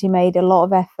they've obviously made a lot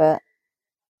of effort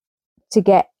to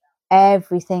get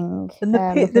everything. And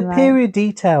the period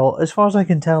detail, as far as I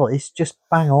can tell, is just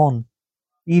bang on.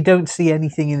 You don't see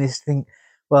anything in this thing,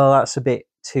 well, that's a bit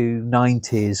too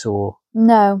 90s or...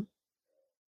 No.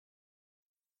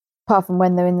 Apart from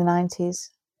when they're in the 90s.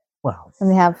 Well. And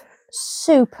they have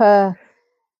super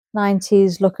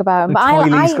 90s look about them. But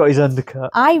Kylie's got his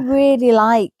undercut. I really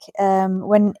like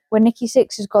when Nicky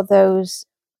Sixx has got those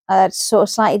sort of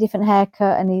slightly different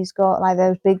haircut, and he's got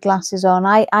those big glasses on.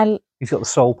 He's got the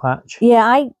soul patch. Yeah,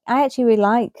 I actually really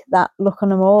like that look on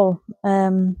them all. I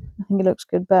think it looks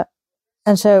good.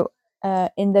 And so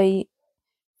in the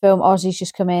film, Ozzy's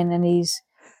just come in and he's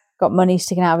got money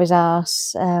sticking out of his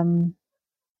arse.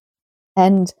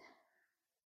 And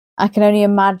I can only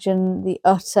imagine the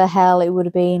utter hell it would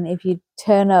have been if you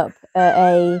turn up at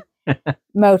a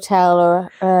motel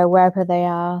or wherever they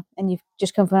are, and you've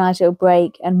just come from a nice little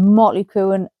break, and Mötley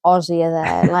Crüe and Ozzy are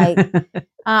there.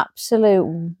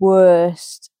 Absolute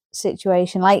worst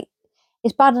situation.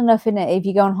 It's bad enough, in it, if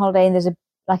you go on holiday and there's a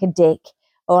dick,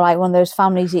 or one of those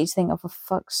families that you just think, oh, for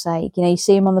fuck's sake, you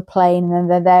see them on the plane and then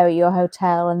they're there at your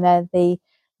hotel and they're the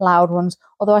loud ones.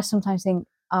 Although I sometimes think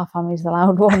our family's the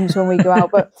loud ones when we go out,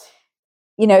 but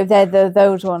they're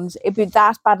those ones.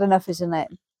 That's bad enough, isn't it?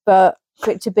 But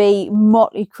for it to be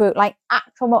Mötley Crüe,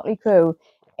 actual Mötley Crüe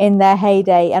in their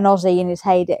heyday, and Ozzy in his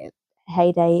heyday.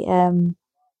 I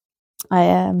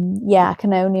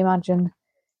can only imagine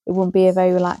it wouldn't be a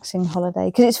very relaxing holiday,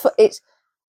 because it's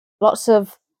lots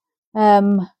of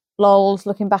lols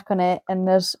looking back on it, and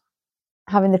us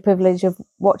having the privilege of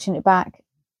watching it back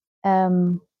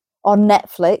on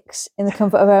Netflix in the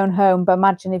comfort of our own home. But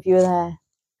imagine if you were there.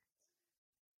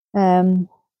 It'd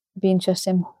be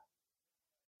interesting.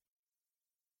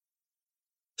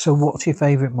 So, what's your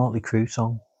favourite Mötley Crüe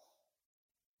song?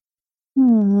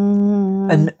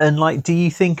 And And like, do you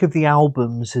think of the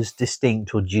albums as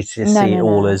distinct, or do you just see it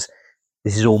all No. as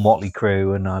this is all Mötley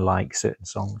Crüe and I like certain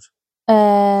songs?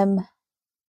 Yeah,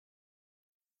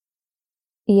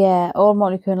 all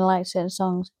Mötley Crüe, and I like certain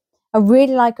songs. I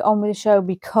really like On With The Show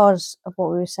because of what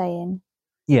we were saying.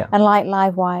 Yeah. And I like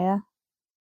Live Wire.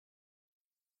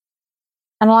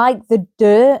 And I like The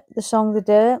Dirt, the song The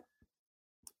Dirt,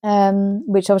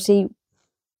 which obviously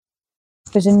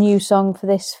was a new song for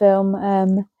this film.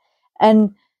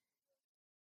 And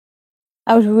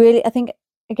I think,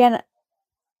 again,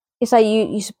 it's like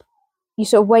you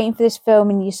sort of waiting for this film,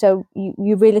 and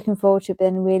you're really looking forward to it, but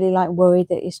then really like worried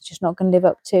that it's just not going to live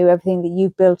up to everything that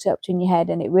you've built up to in your head,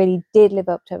 and it really did live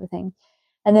up to everything.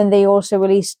 And then they also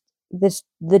released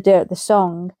The Dirt, the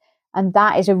song, and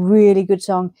that is a really good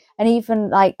song. And even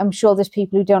like, I'm sure there's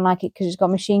people who don't like it because it's got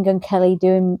Machine Gun Kelly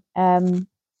doing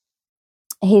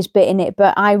his bit in it,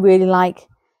 but I really like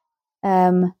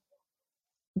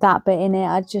that bit in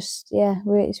it.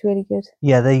 It's really good.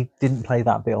 Yeah, they didn't play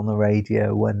that bit on the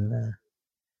radio when.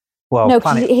 No,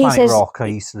 Planet he says, Rock I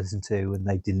used to listen to, and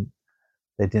they didn't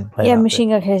play. Yeah, that Machine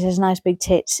bit. Gun Kelly says nice big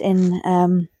tits in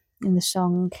the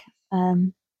song,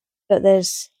 but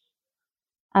there's,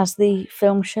 as the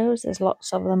film shows, there's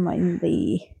lots of them in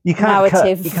the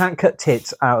narrative. You can't cut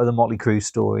tits out of the Mötley Crüe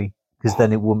story, because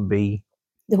then it wouldn't be.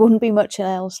 There wouldn't be much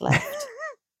else left.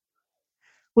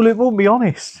 Well, it wouldn't be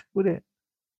honest, would it?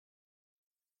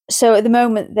 So at the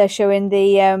moment they're showing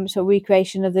the sort of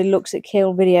recreation of the Looks That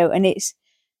Kill video, and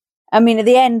at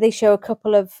the end they show a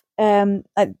couple of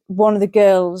like one of the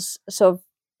girls sort of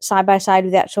side by side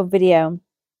with the actual video,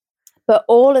 but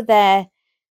all of their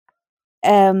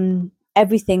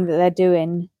everything that they're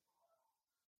doing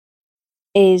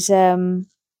is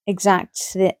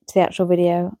exact to the actual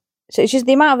video. So it's just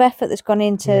the amount of effort that's gone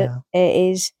into it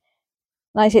is,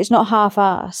 like I say, it's not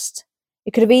half-assed.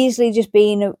 It could have easily just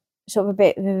been a sort of a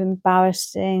bit of an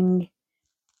embarrassing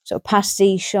sort of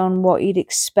pastiche on what you'd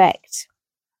expect.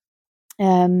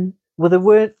 Well,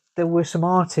 there were some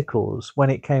articles when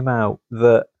it came out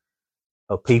that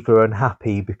people are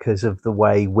unhappy because of the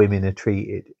way women are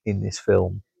treated in this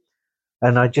film,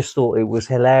 and I just thought it was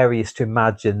hilarious to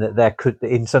imagine that there could,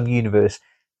 in some universe,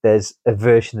 there's a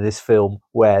version of this film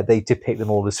where they depict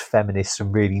them all as feminists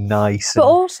and really nice. But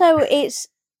also, it's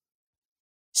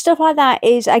stuff like that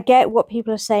is, I get what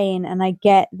people are saying, and I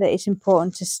get that it's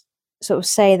important to sort of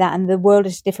say that, and the world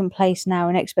is a different place now,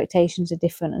 and expectations are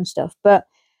different and stuff. But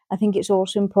I think it's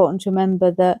also important to remember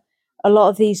that a lot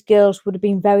of these girls would have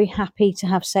been very happy to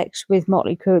have sex with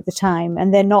Mötley Crüe at the time,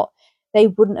 and they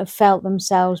wouldn't have felt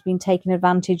themselves being taken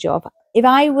advantage of. If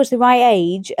I was the right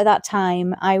age at that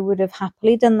time, I would have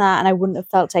happily done that, and I wouldn't have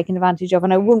felt taken advantage of,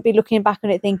 and I wouldn't be looking back on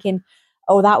it thinking,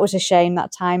 oh, that was a shame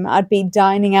that time. I'd be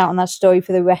dining out on that story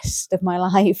for the rest of my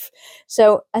life.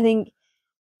 So I think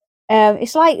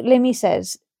it's like Limmy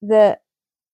says, that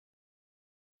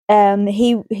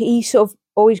he sort of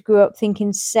always grew up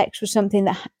thinking sex was something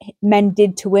that men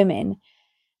did to women,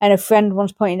 and a friend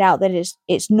once pointed out that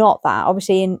it's not that.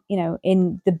 Obviously,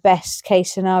 in the best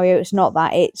case scenario, it's not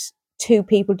that. It's two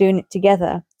people doing it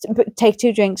together. Take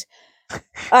 2 drinks,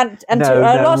 and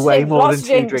way more than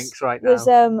 2 drinks right now.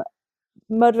 There's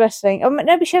mud wrestling. Oh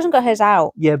no, but she hasn't got hers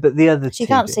out. Yeah, but the other she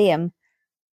can't see him.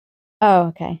 Oh,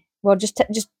 okay. Well, just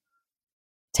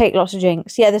take lots of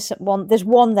drinks. Yeah, there's one. There's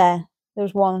one there.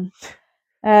 There's one.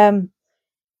 But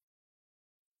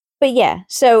yeah,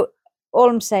 so all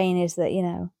I'm saying is that,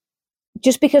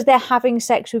 just because they're having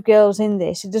sex with girls in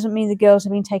this, it doesn't mean the girls are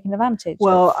being taken advantage of.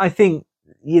 Well, I think,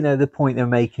 the point they're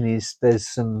making is there's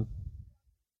some,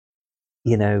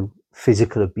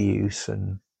 physical abuse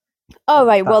and. Oh,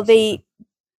 right. Well, the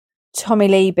Tommy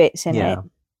Lee bits in it,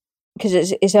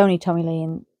 because it's only Tommy Lee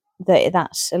and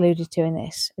that's alluded to in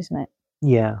this, isn't it?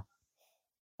 Yeah.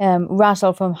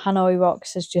 Razzle from Hanoi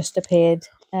Rocks has just appeared.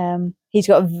 He's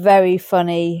got a very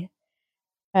funny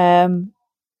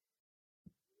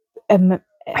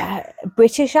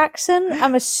British accent,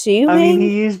 I'm assuming. I mean,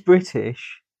 he is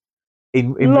British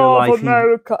in real life.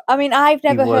 America. I've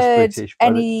never heard British,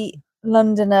 any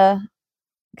Londoner,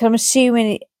 because I'm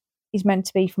assuming he's meant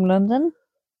to be from London.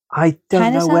 I don't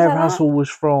Kinda know sounds where like that. Razzle was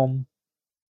from,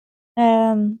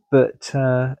 but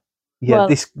yeah, Well-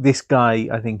 this guy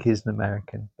I think is an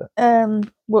American. But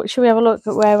Well, should we have a look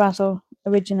at where Razzle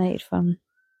originated from?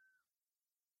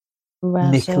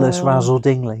 Nicholas Razzle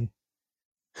Dingley,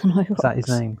 No, is that his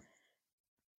name?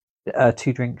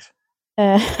 2 drinks.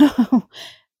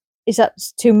 Is that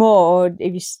 2 more? Or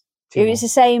if you, Two if it's more. the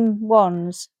same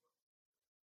ones,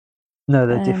 No,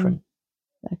 they're different.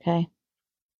 okay.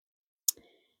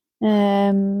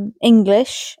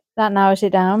 English, that narrows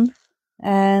it down.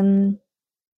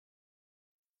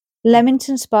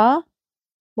 Leamington Spa,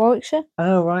 Warwickshire.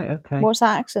 Oh right, okay. What's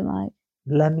that accent like?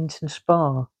 Leamington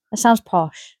Spa. That sounds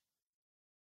posh.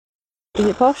 Is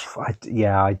it posh?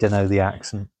 Yeah, I don't know the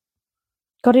accent.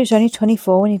 God, he was only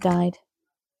 24 when he died.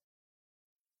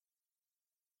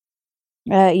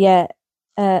 Yeah.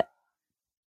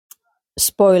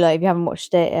 Spoiler, if you haven't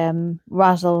watched it,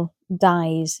 Razzle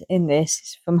dies in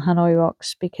this from Hanoi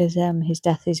Rocks because his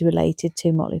death is related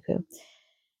to Mötley Crüe.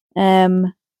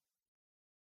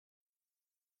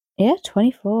 Yeah,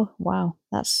 24. Wow,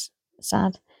 that's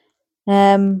sad.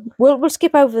 We'll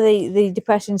skip over the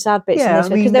depressing sad bits in Yeah, this I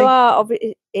one because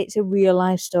mean, it's a real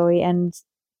life story, and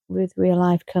with real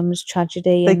life comes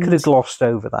tragedy. They and could have glossed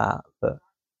over that, but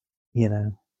you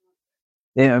know,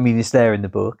 I mean, it's there in the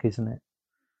book, isn't it?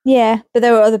 yeah, but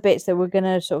there were other bits that we're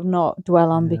gonna sort of not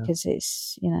dwell on Yeah. because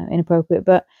it's inappropriate.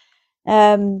 But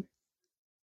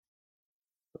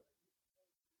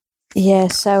yeah,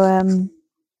 so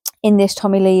in this,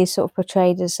 Tommy Lee is sort of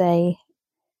portrayed as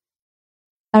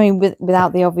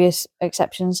without the obvious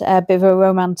exceptions, a bit of a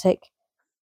romantic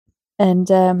and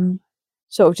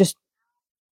sort of just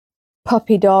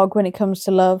puppy dog when it comes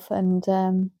to love. And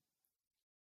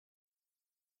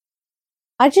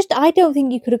I don't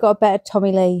think you could have got a better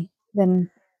Tommy Lee than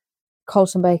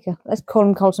Colson Baker. Let's call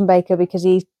him Colson Baker because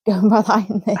he's going by that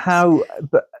in this. How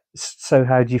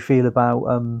do you feel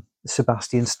about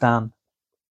Sebastian Stan?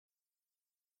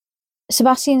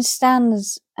 Sebastian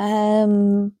Stan's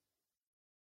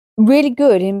really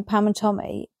good in Pam and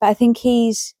Tommy, but I think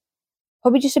he's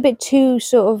probably just a bit too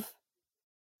sort of.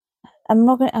 I'm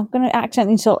gonna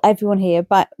accidentally insult everyone here,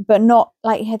 but not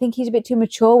like, I think he's a bit too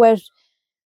mature. Whereas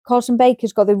Colson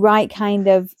Baker's got the right kind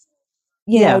of,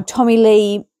 Tommy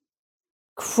Lee,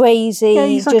 crazy, Yeah,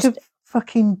 he's like just a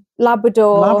fucking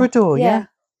Labrador, yeah.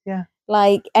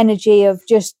 like energy of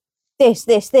just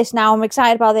this. Now I'm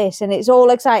excited about this, and it's all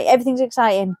exciting. Everything's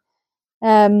exciting.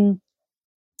 So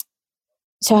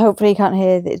hopefully you can't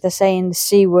hear they're saying the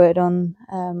C word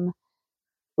on,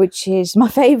 which is my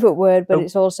favourite word, but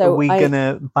it's also. Are we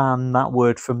gonna ban that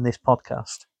word from this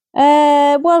podcast?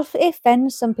 Well, it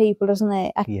offends some people, doesn't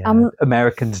it?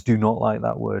 Americans do not like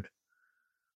that word.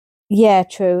 Yeah,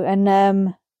 true, and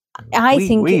I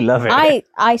think we love it.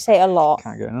 I say it a lot.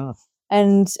 Can't get enough.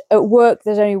 And at work,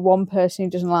 there's only one person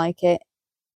who doesn't like it.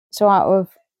 So out of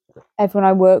everyone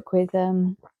I work with,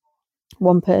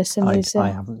 one person is. I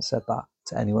haven't said that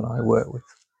to anyone I work with.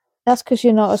 That's because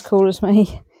you're not as cool as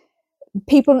me.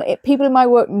 People in my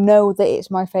work know that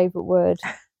it's my favourite word.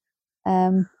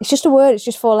 It's just a word. It's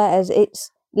just 4 letters.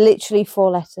 It's literally 4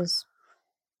 letters.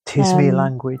 'Tis mere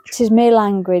language. 'Tis mere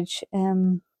language.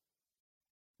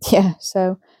 Yeah.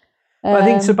 So. I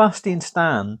think Sebastian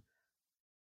Stan,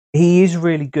 he is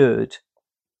really good,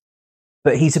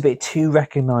 but he's a bit too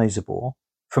recognisable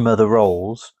from other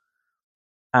roles,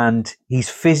 and he's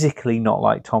physically not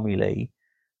like Tommy Lee.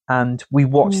 And we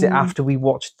watched it after we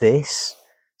watched this,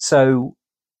 so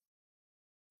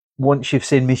once you've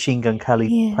seen Machine Gun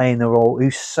Kelly playing the role,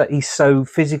 he's so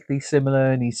physically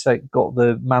similar, and he's got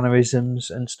the mannerisms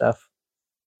and stuff.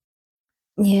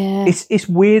 Yeah, it's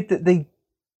weird that they.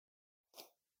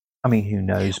 I mean, who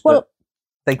knows? But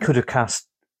they could have cast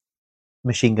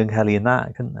Machine Gun Kelly in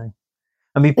that, couldn't they?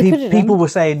 I mean, people were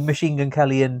saying Machine Gun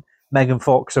Kelly and Megan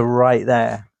Fox are right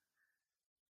there.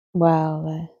 Well,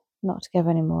 they're not together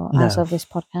anymore as of this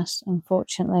podcast,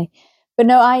 unfortunately. But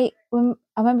no, I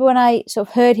remember when I sort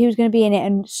of heard he was going to be in it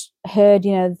and heard,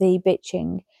 the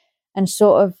bitching, and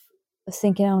sort of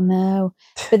thinking, oh no.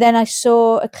 But then I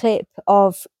saw a clip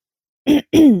of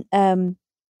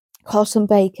Colson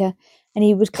Baker, and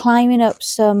he was climbing up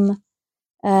some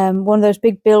one of those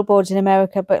big billboards in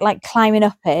America, but like climbing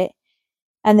up it,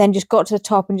 and then just got to the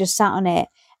top and just sat on it.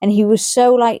 And he was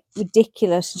so like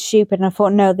ridiculous and stupid. And I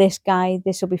thought, no, this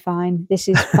will be fine. This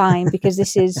is fine because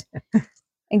this is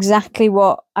exactly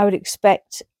what I would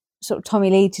expect sort of Tommy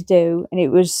Lee to do. And it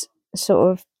was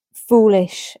sort of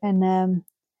foolish and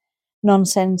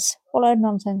nonsense, followed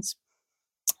nonsense.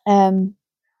 But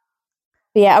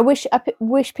yeah, I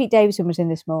wish Pete Davidson was in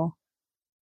this more.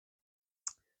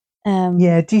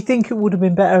 Yeah. Do you think it would have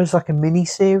been better as like a mini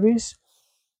series?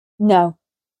 No,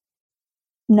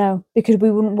 because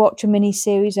we wouldn't watch a mini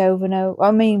series over and over.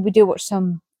 I mean, we do watch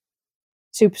some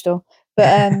Superstore,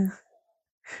 but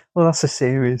Well, that's a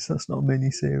series. That's not a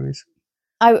mini series.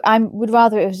 I would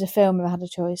rather it was a film if I had a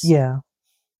choice. Yeah.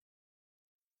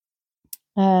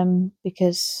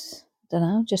 Because I don't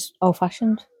know, just old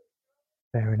fashioned.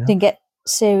 Fair enough. Didn't get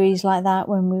series like that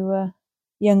when we were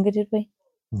younger, did we?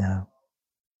 No.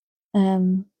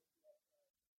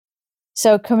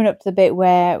 So coming up to the bit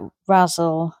where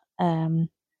Razzle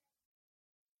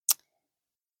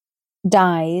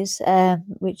dies,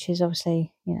 which is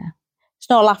obviously, it's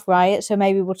not a laugh riot, so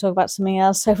maybe we'll talk about something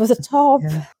else over the top.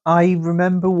 Yeah. I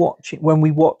remember when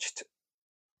we watched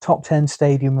Top 10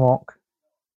 Stadium Rock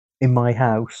in my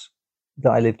house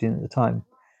that I lived in at the time.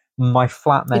 My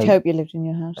flatmate. You'd hope you lived in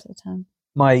your house at the time.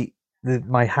 My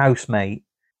housemate,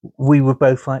 we were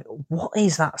both like, what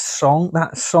is that song?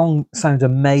 That song sounds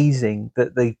amazing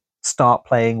that they start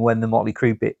playing when the Mötley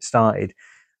Crüe bit started.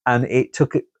 And it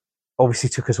obviously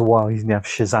took us a while. You didn't have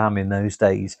Shazam in those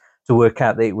days to work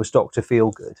out that it was Dr.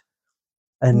 Feelgood.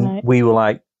 And we were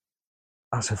like,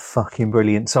 that's a fucking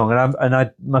brilliant song. And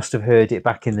I must have heard it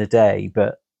back in the day,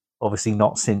 but obviously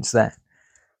not since then.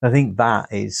 I think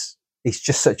it's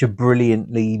just such a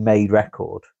brilliantly made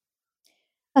record.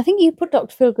 I think you put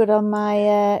Dr. Feelgood on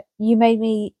my, you made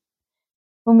me,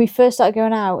 when we first started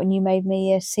going out and you made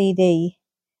me a CD,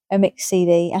 a mixed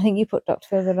CD, I think you put Dr.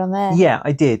 Feelgood on there. Yeah,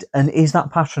 I did. And is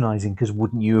that patronising? Because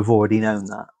wouldn't you have already known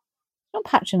that? Not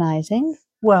patronising.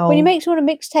 Well, when you make someone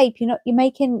a mixtape, you're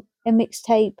making a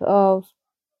mixtape of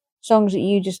songs that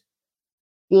you just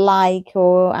like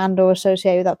or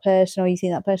associate with that person, or you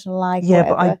think that person will like.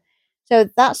 Yeah, whatever. So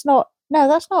that's not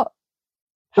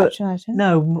patronising.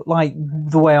 No, like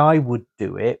the way I would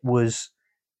do it was.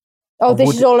 Oh,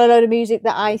 this is all a load of music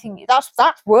that I think that's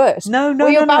worse. No,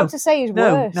 what you're about to say is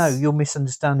worse. No, you're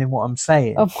misunderstanding what I'm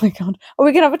saying. Oh my god, are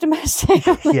we gonna have a domestic?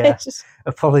 Yeah,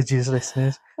 apologies,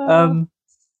 listeners. I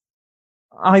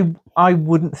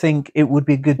wouldn't think it would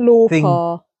be a good thing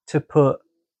to put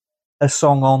a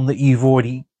song on that you've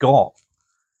already got.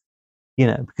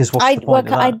 Because what's the point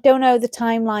of that? I don't know the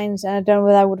timelines, and I don't know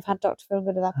whether I would have had Dr.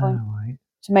 Feelgood at that point. Oh, right.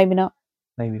 So maybe not.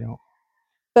 Maybe not.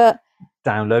 But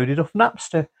downloaded off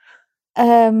Napster.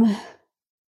 All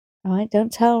right,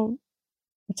 don't tell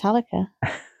Metallica.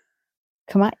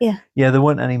 Come at you. Yeah, there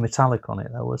weren't any Metallic on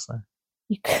it, though, was there?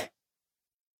 Of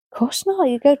course not.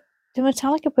 You go to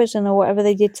Metallica prison or whatever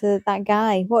they did to that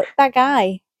guy. That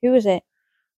guy? Who was it?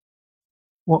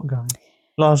 What guy?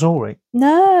 Lars Ulrich?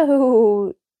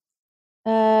 No.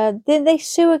 Didn't they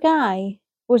sue a guy?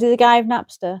 Was it the guy of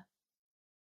Napster?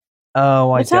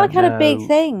 Oh, I don't know. Metallica had a big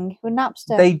thing with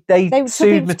Napster. They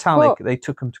sued Metallica. They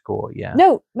took them to court, yeah.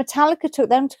 No, Metallica took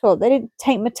them to court. They didn't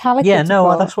take Metallica to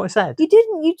court. That's what I said. You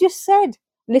didn't. You just said,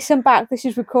 listen back, this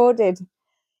is recorded.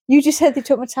 You just said they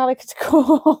took Metallica to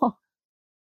court.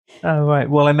 Oh, right.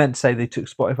 Well, I meant to say they took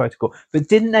Spotify to court. But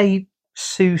didn't they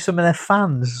sue some of their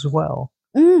fans as well?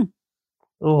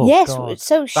 Oh, yes, God.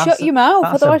 so shut your mouth,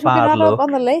 otherwise we're going to add up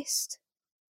on the list.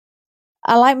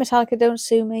 I like Metallica, don't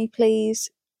sue me, please.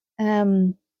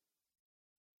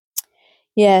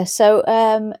 Yeah, so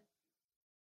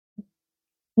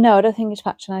no, I don't think it's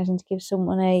patronising to give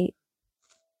someone a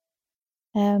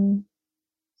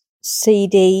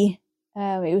CD.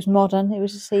 It was modern, it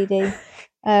was a CD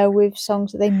with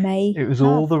songs that they may It was have.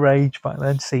 all the rage back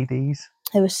then, CDs.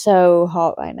 It was so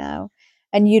hot right now.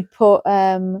 And you'd put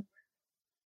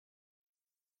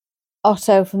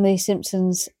Otto from The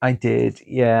Simpsons. I did,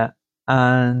 yeah.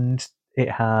 And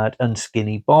it had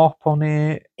Unskinny Bop on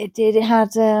it. It did. It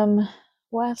had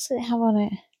what else did it have on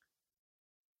it?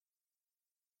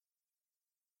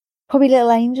 Probably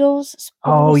Little Angels.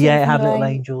 It had Little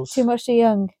Angels. Too Much Too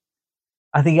Young.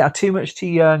 I think it had Too Much Too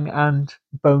Young and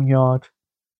Boneyard.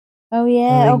 Oh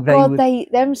yeah. Oh God,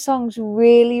 them songs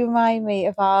really remind me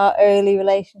of our early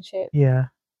relationship. Yeah.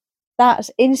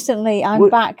 That's instantly. I'm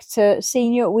back to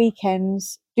seeing you at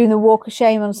weekends, doing the walk of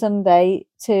shame on Sunday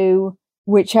to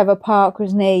whichever park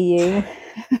was near you.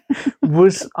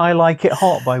 Was I Like It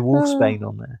Hot by Wolfsbane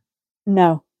on there?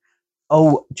 No.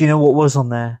 Oh, do you know what was on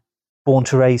there? Born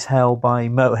to Raise Hell by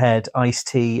Motorhead,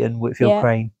 Ice-T and Whitfield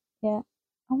Crane. Yeah.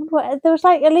 I wonder what, there was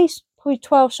like at least probably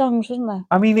 12 songs, wasn't there?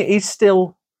 I mean, it is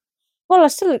still... Well, I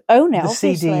still own it, the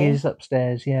obviously. CD is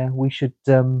upstairs, yeah. We should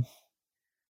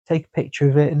take a picture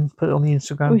of it and put it on the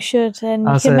Instagram. We should, and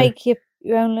you can make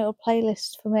your own little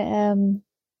playlist from it.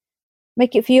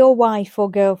 Make it for your wife or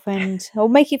girlfriend, or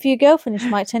make it for your girlfriend. She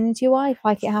might turn into your wife,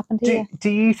 like it happened here. Do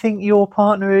you think your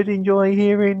partner would enjoy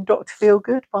hearing Dr.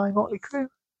 Feelgood by Mötley Crüe?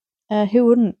 Who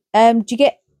wouldn't? Do you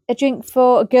get a drink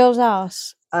for a girl's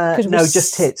arse? No,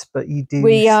 just tits, but you do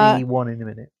we are see one in a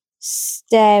minute.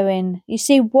 Staring. You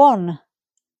see one.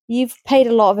 You've paid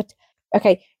a lot of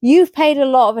you've paid a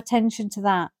lot of attention to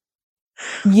that.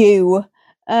 You,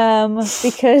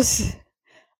 because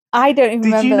I don't even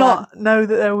remember. Did you that. not know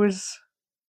that there was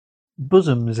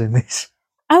bosoms in this?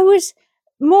 I was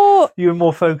more. You were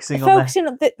more focusing on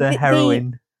the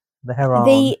heroin, the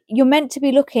heroin. You're meant to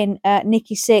be looking at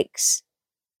Nikki Sixx,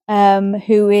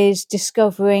 who is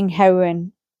discovering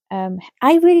heroin.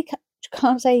 I really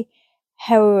can't say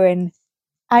heroin.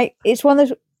 It's one of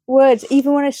those words.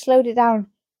 Even when I slowed it down,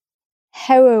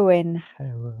 heroin.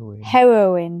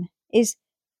 Heroin is.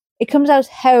 It comes out as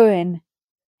heroin.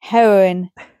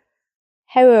 Heroin.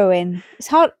 It's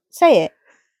hard. Say it.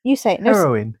 You say it. No,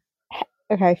 heroin.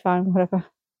 Okay, fine, whatever.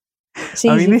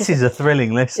 I mean, this is a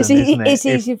thrilling listen, isn't it? It's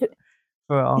easy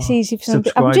for some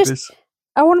subscribers.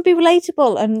 I want to be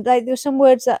relatable, and like there's some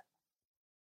words that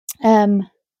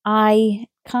I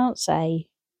can't say,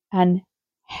 and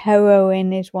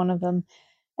heroin is one of them.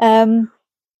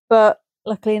 But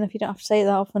luckily enough, you don't have to say it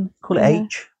that often. Call it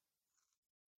H.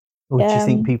 Or do you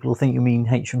think people think you mean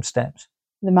H from Steps?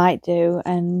 They might do,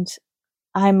 and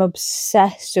I'm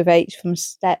obsessed with H from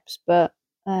Steps, but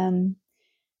don't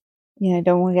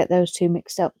want to get those two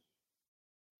mixed up.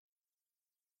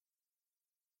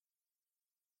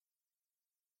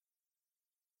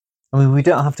 I mean, we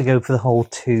don't have to go for the whole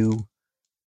 2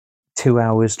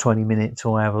 hours, 20 minutes,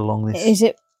 or however long this is.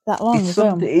 It that long?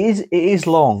 It is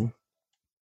long.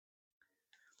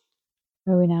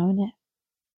 Where are we now, isn't it?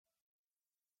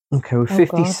 Okay, we're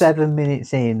 57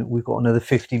 minutes in. We've got another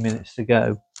 50 minutes to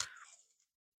go.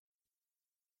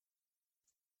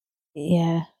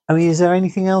 Yeah. I mean, is there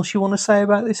anything else you want to say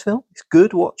about this film? It's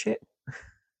good. Watch it.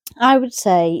 I would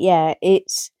say, yeah,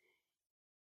 it's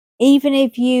even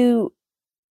if you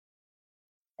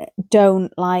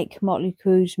don't like Mötley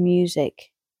Crüe's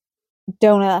music,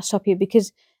 don't let that stop you,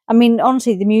 because I mean,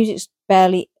 honestly, the music's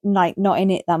barely not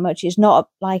in it that much. It's not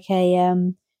like a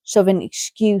sort of an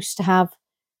excuse to have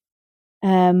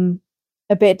a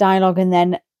bit of dialogue and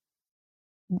then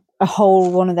a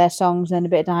whole one of their songs, and then a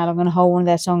bit of dialogue and a whole one of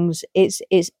their songs. It's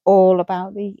all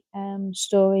about the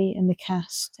story and the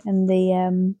cast and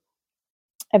the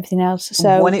everything else.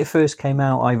 So when it first came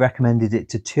out, I recommended it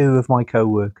to 2 of my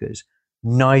co-workers,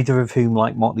 neither of whom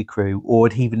liked Mötley Crüe or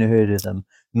had even heard of them.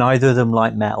 Neither of them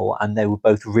liked metal, and they were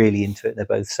both really into it. They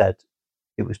both said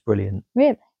it was brilliant.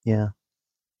 Really? Yeah.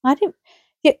 I didn't.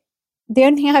 Yeah, the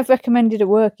only thing I've recommended at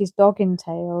work is Dogging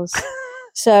Tales.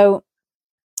 So,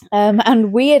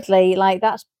 and weirdly, like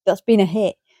that's been a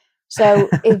hit. So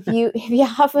if you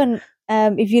haven't,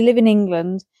 if you live in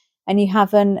England and you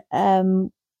haven't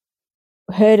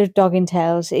heard of Dogging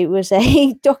Tales, it was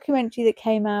a documentary that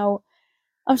came out.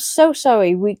 I'm so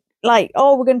sorry. We're going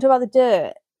to talk about the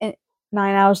dirt.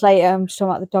 9 hours later, I'm just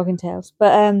talking about the Dogging Tales.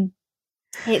 But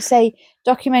it's a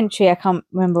documentary. I can't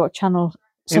remember what channel.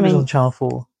 It was on Channel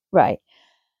 4. Right.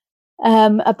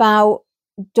 About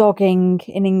dogging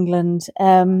in England.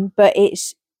 But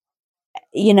it's,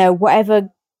 whatever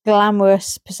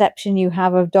glamorous perception you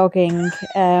have of dogging,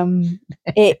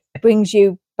 it brings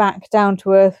you back down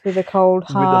to earth with a cold,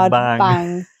 hard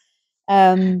bang.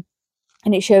 And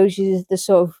it shows you the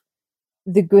sort of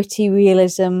the gritty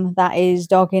realism that is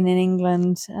dogging in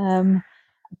England.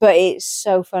 But it's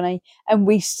so funny, and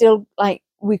we still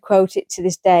we quote it to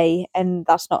this day, and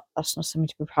that's not something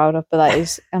to be proud of, but that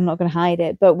is, I'm not going to hide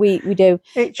it, but we do.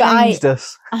 It changed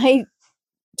us. I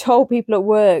told people at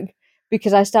work,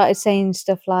 because I started saying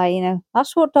stuff like,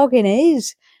 that's what dogging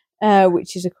is,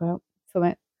 which is a quote from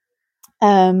it.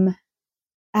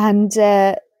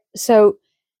 So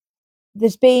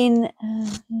there's been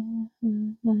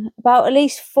about at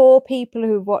least 4 people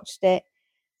who've watched it,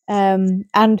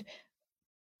 and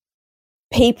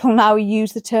people now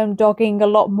use the term dogging a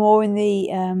lot more in the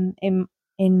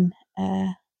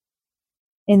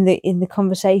in the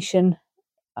conversation.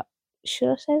 Should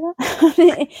I say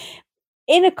that?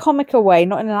 In a comical way,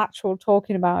 not in an actual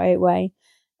talking about it way.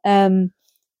 But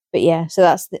yeah,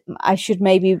 so I should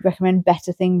maybe recommend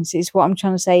better things, is what I'm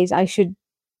trying to say. Is I should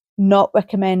not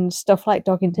recommend stuff like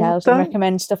Dogging Tales and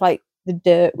recommend stuff like The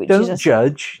Dirt, which don't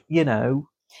judge, No,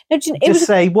 just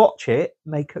say watch it,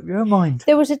 make up your own mind.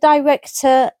 There was a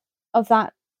director of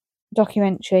that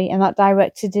documentary, and that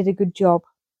director did a good job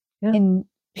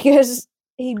because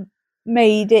he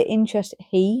made it interesting.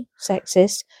 He,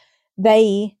 sexist,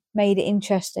 they made it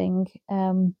interesting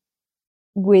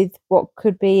with what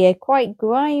could be a quite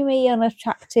grimy,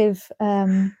 unattractive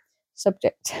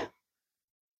subject.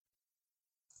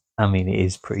 I mean, it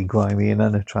is pretty grimy and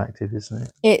unattractive, isn't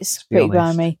it? It's be pretty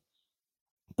honest. grimy.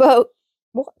 But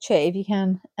watch it if you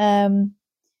can.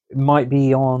 It might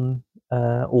be on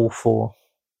all four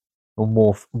or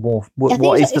more. I think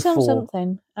What it's, is it's the on four?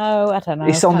 something. Oh, I don't know.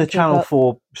 It's on the Can't keep Channel up.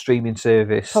 4 streaming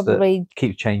service Probably that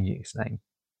keeps changing its name.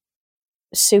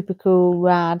 super cool,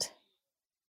 rad.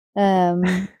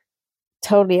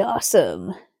 Totally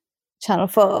awesome. Channel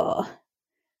 4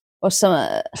 or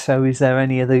something. So, is there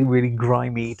any other really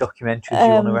grimy documentaries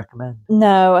you want to recommend?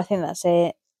 No, I think that's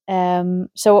it.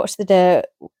 So watch The Dirt,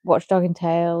 watch Dog and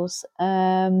Tales.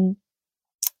 But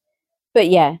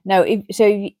yeah, no.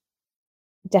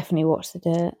 Definitely watch The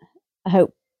Dirt. I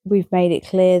hope we've made it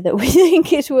clear that we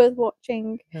think it's worth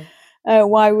watching. Yeah.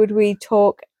 Why would we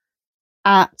talk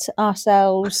at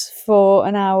ourselves for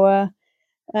an hour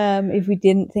if we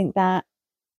didn't think that?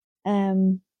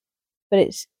 But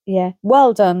it's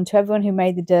well done to everyone who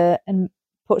made The Dirt and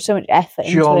put so much effort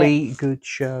into it. Jolly good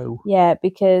show. Yeah,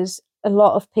 because a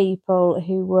lot of people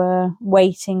who were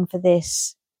waiting for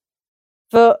this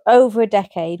for over a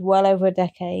decade, well over a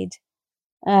decade,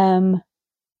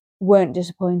 weren't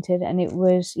disappointed. And it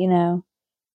was, at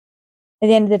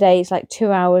the end of the day, it's like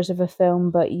 2 hours of a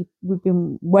film, but we've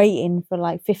been waiting for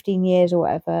like 15 years or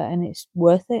whatever, and it's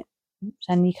worth it.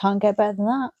 And you can't get better than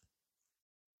that.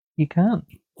 You can't.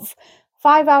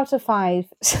 5 out of 5.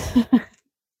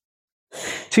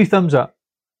 2 thumbs up.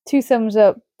 2 thumbs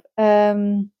up.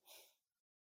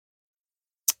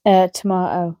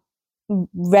 Tomato.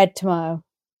 Red tomato.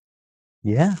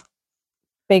 Yeah.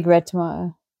 Big red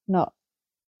tomato. Not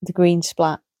the green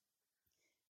splat.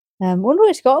 Wonder what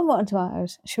it's got on Rotten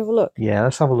Tomatoes. Should we have a look? Yeah,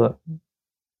 let's have a look.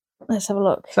 Let's have a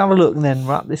look. Let's have a look and then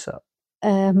wrap this up.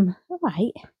 All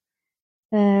right.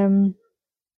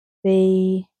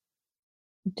 The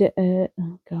dirt.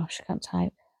 Oh gosh, I can't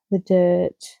type. The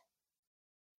Dirt.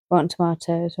 Rotten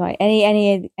Tomatoes. Right.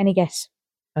 Any guess?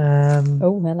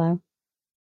 Oh, hello.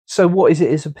 So what is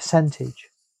it as a percentage?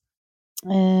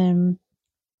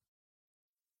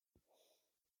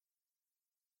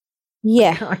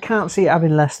 Yeah. I can't see it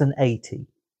having less than 80.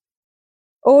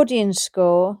 Audience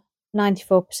score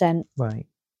 94%. Right.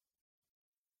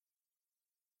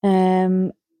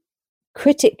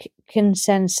 Critic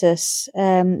consensus.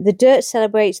 The Dirt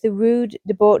celebrates the rude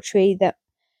debauchery that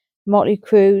Mötley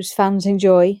Crüe's fans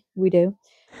enjoy. We do.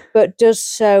 But does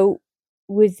so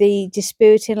with the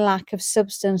dispiriting lack of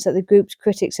substance that the group's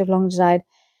critics have long desired.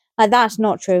 Like, that's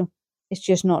not true. It's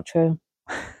just not true.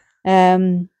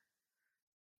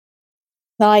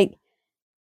 Like,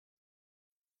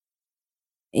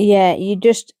 yeah, you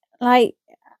just, like,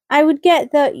 I would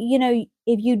get that, if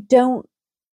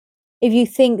you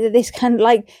think that this kind of,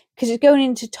 like, because it's going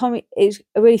into it's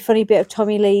a really funny bit of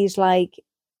Tommy Lee's, like,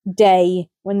 day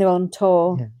when they're on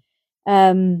tour.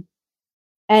 Yeah.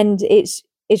 And it's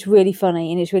really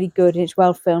funny and it's really good and it's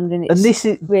well filmed and this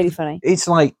is really funny. It's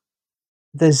like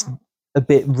there's a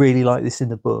bit really like this in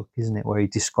the book, isn't it, where he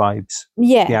describes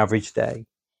the average day,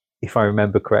 if I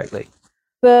remember correctly.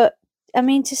 But I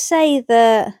mean, to say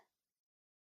that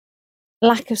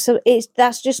lack of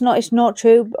it's not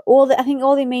true. But I think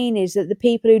all they mean is that the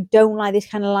people who don't like this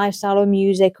kind of lifestyle or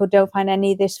music or don't find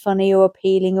any of this funny or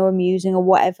appealing or amusing or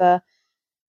whatever,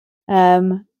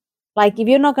 like, if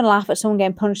you're not going to laugh at someone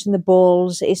getting punched in the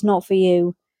balls, it's not for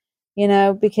you,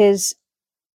 because.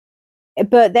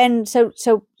 But then, so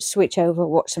switch over,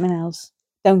 watch something else.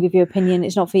 Don't give your opinion.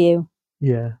 It's not for you.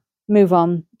 Yeah. Move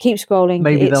on. Keep scrolling.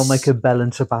 Maybe they'll make a Belle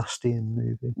and Sebastian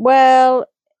movie. Well,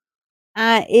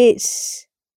 it's.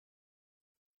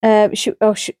 It's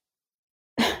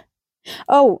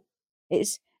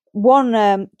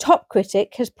one top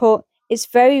critic has put it's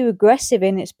very regressive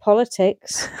in its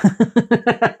politics.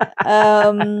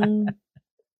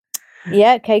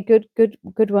 Yeah. Okay.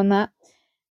 Good one. That.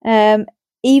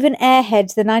 Even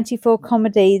Airheads, the '94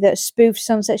 comedy that spoofed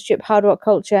Sunset Strip hard rock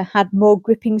culture, had more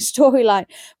gripping storyline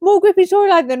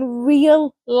than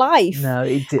real life. No,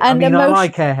 it did. I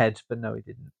like Airheads, but no, it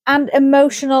didn't. And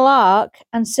emotional arc,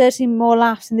 and certainly more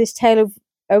laughs than this tale of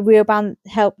a real band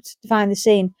helped define the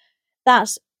scene.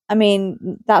 That's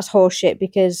horseshit,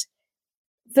 because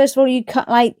first of all, you can't,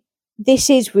 like, this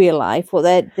is real life, what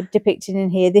they're depicting in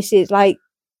here. This is, like,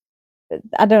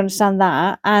 I don't understand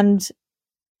that. And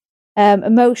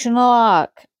emotional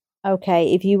arc.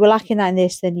 Okay, if you were lacking that in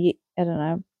this, then I don't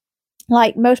know.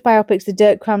 Like most biopics, The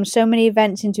Dirt crams so many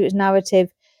events into its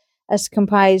narrative as to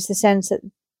comprise the sense that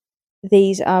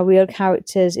these are real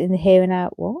characters in the here and now.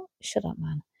 What? Shut up,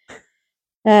 man.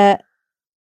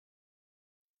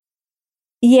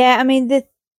 Yeah, I mean, the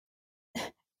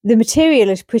material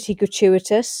is pretty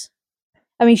gratuitous.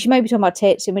 I mean, she may be talking about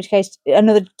tits, in which case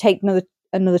another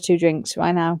another 2 drinks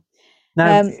right now.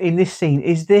 Now, in this scene,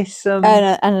 is this... and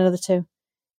another 2.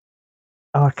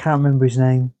 Oh, I can't remember his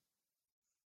name.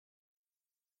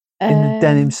 In the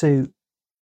denim suit.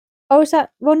 Oh, is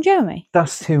that Ron Jeremy?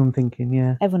 That's who I'm thinking,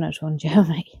 yeah. Everyone knows Ron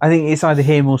Jeremy. I think it's either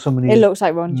him or someone who's It looks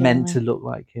like Ron meant Jeremy. to look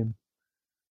like him.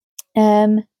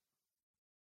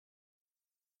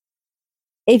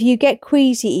 If you get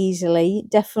queasy easily,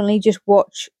 definitely just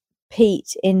watch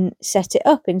Pete in Set It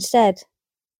Up instead.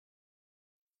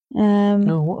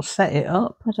 No, what set it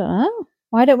up? I don't know.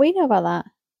 Why don't we know about that?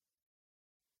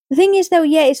 The thing is, though,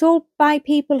 yeah, it's all by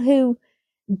people who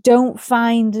don't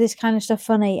find this kind of stuff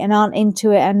funny and aren't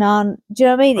into it and aren't. Do you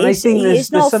know what I mean? I think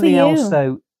it's not there's something for you. else,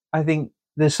 though. I think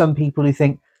there's some people who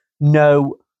think,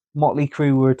 no, Mötley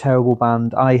Crüe were a terrible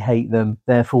band. I hate them.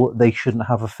 Therefore, they shouldn't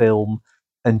have a film,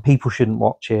 and people shouldn't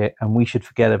watch it, and we should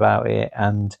forget about it.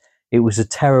 And it was a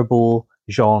terrible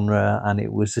genre, and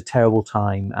it was a terrible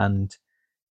time. And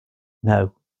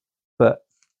no, but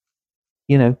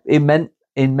you know, it meant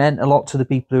a lot to the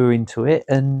people who are into it,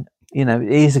 and you know,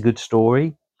 it is a good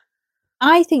story.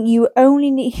 I think you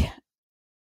only need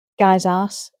guy's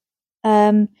arse.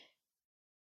 That's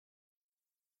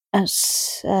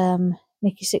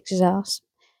Nikki Sixx's arse.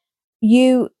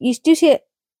 You do see it.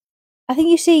 I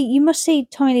think you must see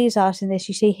Tommy Lee's arse in this.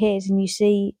 You see his, and you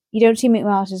don't see Mick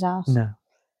Mars's arse. No,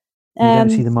 you don't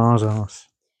see the Mars arse.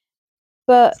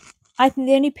 But I think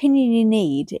the only opinion you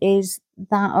need is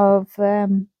that of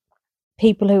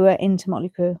people who are into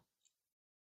Mötley Crüe.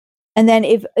 And then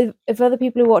if other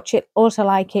people who watch it also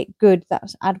like it, good.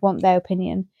 I'd want their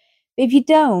opinion. But if you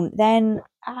don't, then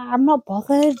I'm not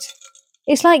bothered.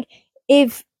 It's like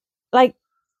if, like,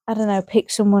 I don't know, pick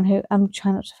someone who I'm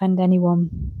trying not to offend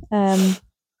anyone.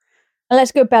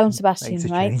 Let's go Belle and Sebastian,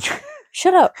 right?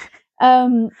 Shut up.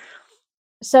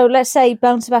 So let's say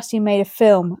Belle and Sebastian made a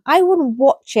film. I wouldn't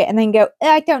watch it and then go,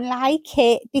 I don't like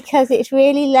it because it's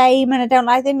really lame and I don't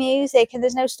like the music and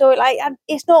there's no story.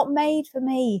 It's not made for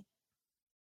me.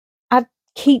 I'd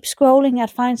keep scrolling. I'd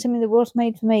find something that was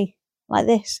made for me, like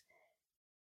this.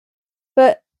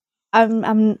 But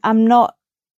I'm not.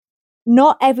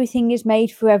 Not everything is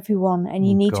made for everyone, and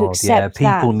you need to accept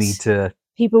that.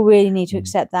 People really need to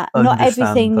accept that. Not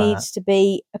everything needs to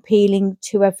be appealing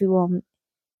to everyone.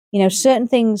 You know, certain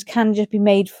things can just be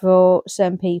made for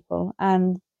certain people,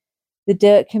 and The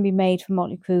Dirt can be made for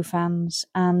Mötley Crüe fans,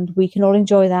 and we can all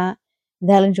enjoy that.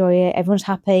 They'll enjoy it. Everyone's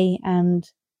happy,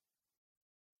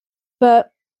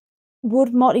 but would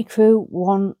Mötley Crüe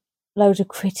want loads of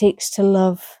critics to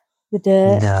love The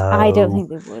Dirt? No. I don't think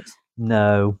they would.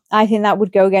 No. I think that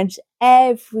would go against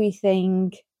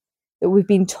everything that we've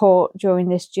been taught during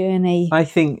this journey. I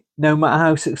think no matter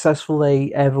how successful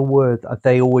they ever were,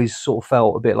 they always sort of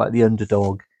felt a bit like the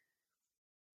underdog.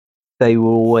 They were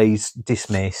always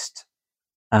dismissed.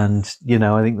 And, you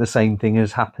know, I think the same thing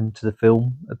has happened to the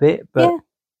film a bit. But yeah.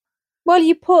 Well,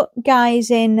 you put guys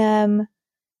in,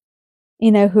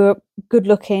 you know, who are good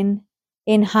looking,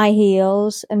 in high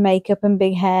heels and makeup and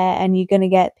big hair, and you're going to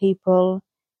get people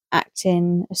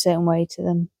acting a certain way to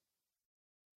them.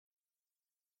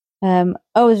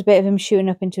 There's a bit of him shooting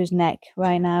up into his neck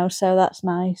right now, so that's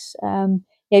nice.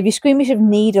 If you're squeamish of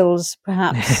needles,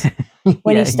 perhaps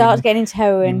when he starts getting into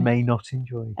heroin, you may not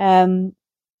enjoy.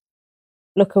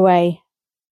 Look away.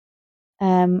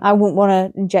 I wouldn't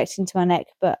want to inject into my neck,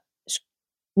 but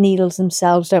needles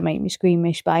themselves don't make me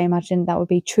squeamish. But I imagine that would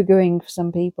be triggering for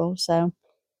some people. So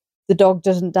the dog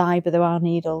doesn't die, but there are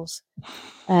needles,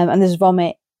 and there's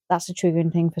vomit. That's a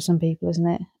triggering thing for some people, isn't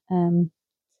it?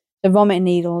 The vomit,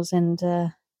 needles, and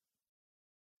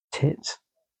tits.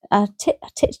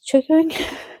 Tits triggering.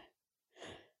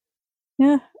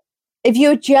 Yeah. If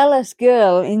you're a jealous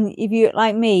girl, if you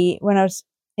like me when I was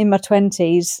in my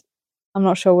 20s, I'm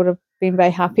not sure I would have been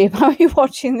very happy about you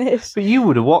watching this. But you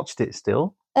would have watched it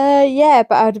still. Yeah,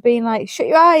 but I'd have been like, shut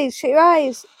your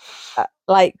eyes.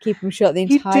 Like, keep them shut the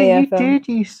entire film. You did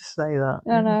used to say that.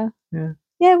 I know. Yeah.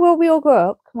 Yeah, well, we all grow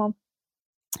up. Come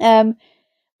on.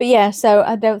 But yeah, so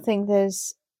I don't think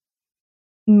there's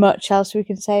much else we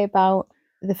can say about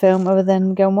the film other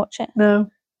than go and watch it.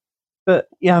 No. But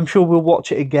yeah, I'm sure we'll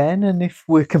watch it again, and if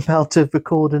we're compelled to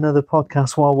record another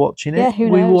podcast while watching it, who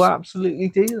knows? We will absolutely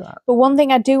do that. But one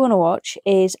thing I do want to watch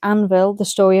is Anvil, the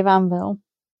story of Anvil.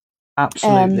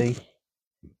 Absolutely.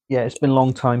 Yeah, it's been a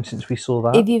long time since we saw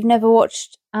that. If you've never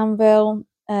watched Anvil,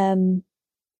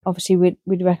 obviously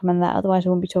we'd recommend that, otherwise I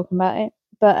won't be talking about it.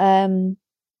 But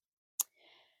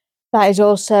that is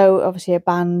also obviously a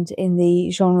band in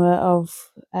the genre of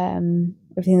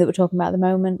everything that we're talking about at the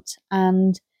moment.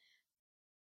 And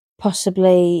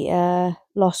possibly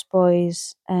Lost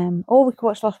Boys, or we could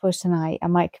watch Lost Boys tonight. I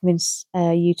might convince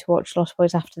you to watch Lost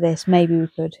Boys after this. Maybe we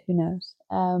could. Who knows?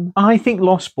 I think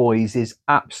Lost Boys is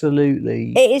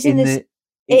absolutely. It is in this.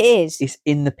 It is. It's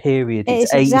in the period.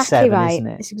 It's 87, exactly right. isn't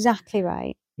it? It's exactly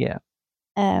right. Yeah.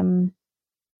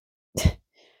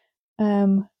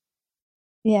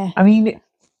 Yeah. I mean,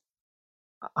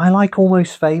 I like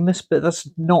Almost Famous, but that's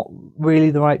not really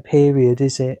the right period,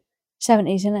 is it?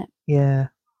 70s, isn't it? Yeah.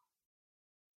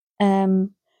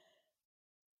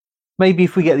 Maybe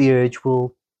if we get the urge,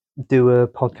 we'll do a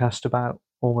podcast about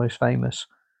Almost Famous.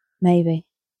 Maybe.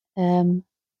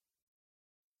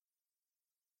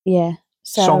 Yeah.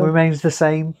 So, Song Remains the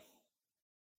Same.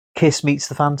 Kiss Meets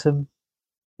the Phantom.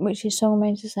 which is Song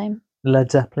Remains the Same?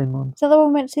 Led Zeppelin one. Is that the one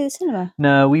we went to see at the cinema?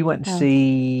 No, we went to Oh.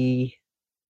 see.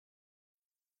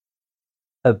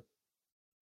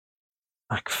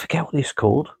 I forget what it's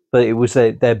called, but it was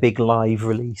their big live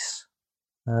release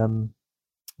from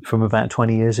about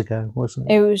 20 years ago, wasn't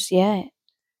it? It was, yeah,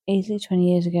 easily 20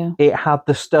 years ago. It had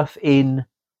the stuff in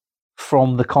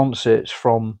from the concerts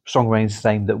from Song Remains the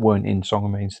Same that weren't in Song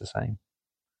Remains the Same.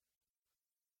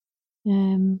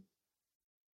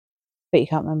 But you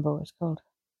can't remember what it's called.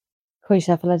 Call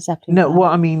yourself a Led Zeppelin No, fan. well,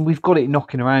 I mean, we've got it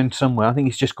knocking around somewhere. I think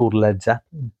it's just called Led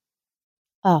Zeppelin.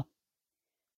 Oh,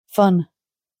 fun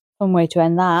way to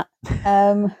end that.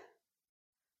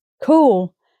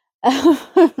 Cool.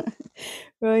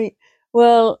 Right.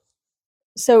 Well,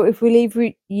 so if we leave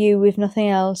you with nothing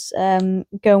else, go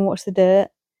and watch The Dirt.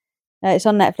 It's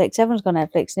on Netflix. Everyone's got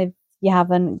Netflix, and if you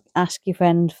haven't, ask your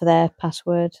friend for their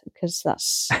password, because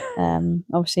that's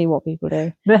obviously what people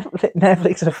do.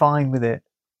 Netflix are fine with it.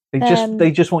 They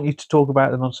just want you to talk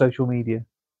about them on social media.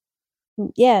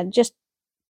 Yeah, just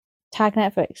tag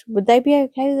Netflix. Would they be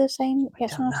okay with us saying? I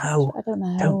don't know. I don't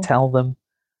know. Don't tell them.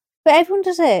 But everyone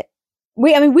does it.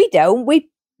 We don't. We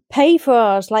pay for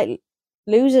ours like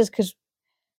losers because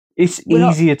It's we're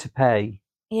not- easier to pay.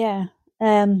 yeah.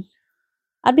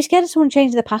 I'd be scared of someone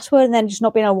changing the password and then just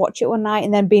not being able to watch it one night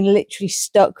and then being literally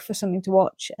stuck for something to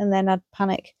watch, and then I'd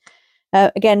panic.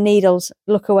 Again, needles.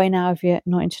 Look away now if you're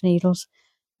not into needles.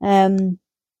 All And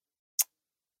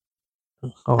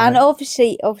right.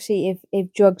 obviously,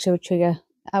 if drugs are a trigger,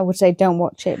 I would say don't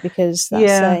watch it, because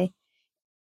that's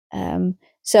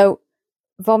so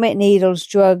vomit, needles,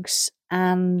 drugs,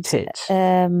 and Tits.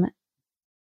 tits.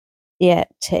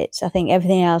 I think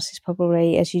everything else is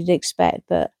probably as you'd expect,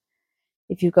 but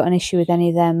if you've got an issue with any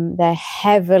of them, they're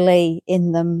heavily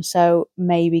in them. So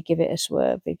maybe give it a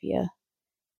swerve if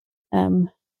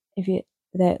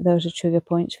those are trigger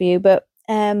points for you. But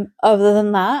other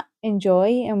than that,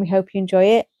 enjoy, and we hope you enjoy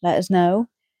it. Let us know.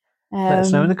 Let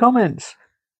us know in the comments.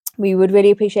 We would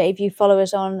really appreciate if you follow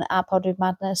us on our Pod with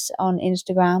Madness on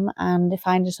Instagram, and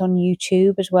find us on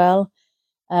YouTube as well.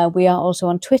 We are also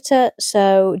on Twitter,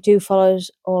 so do follow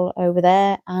us all over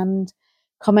there, and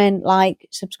comment, like,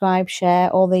 subscribe,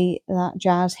 share, all that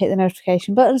jazz. Hit the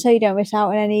notification button so you don't miss out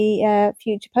on any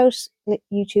future posts.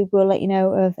 YouTube will let you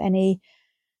know of any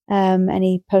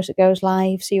post that goes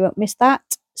live, so you won't miss that.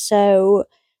 So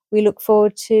we look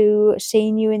forward to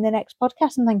seeing you in the next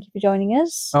podcast, and thank you for joining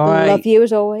us. All right. Love you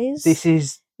as always. This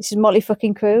is Motley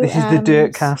fucking Crue. the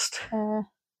Dirt Cast.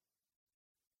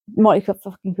 Motley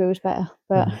fucking Crue is better,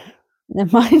 but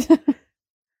never mind.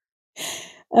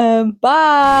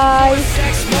 Bye. More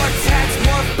sex, more tats,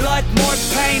 more blood, more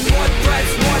pain, more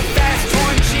threats, more fast,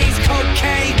 torn jeans,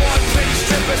 cocaine, more pretty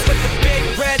strippers with the big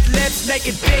red lips,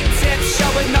 making big tips,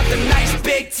 showing up the nice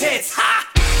big tits. Ha!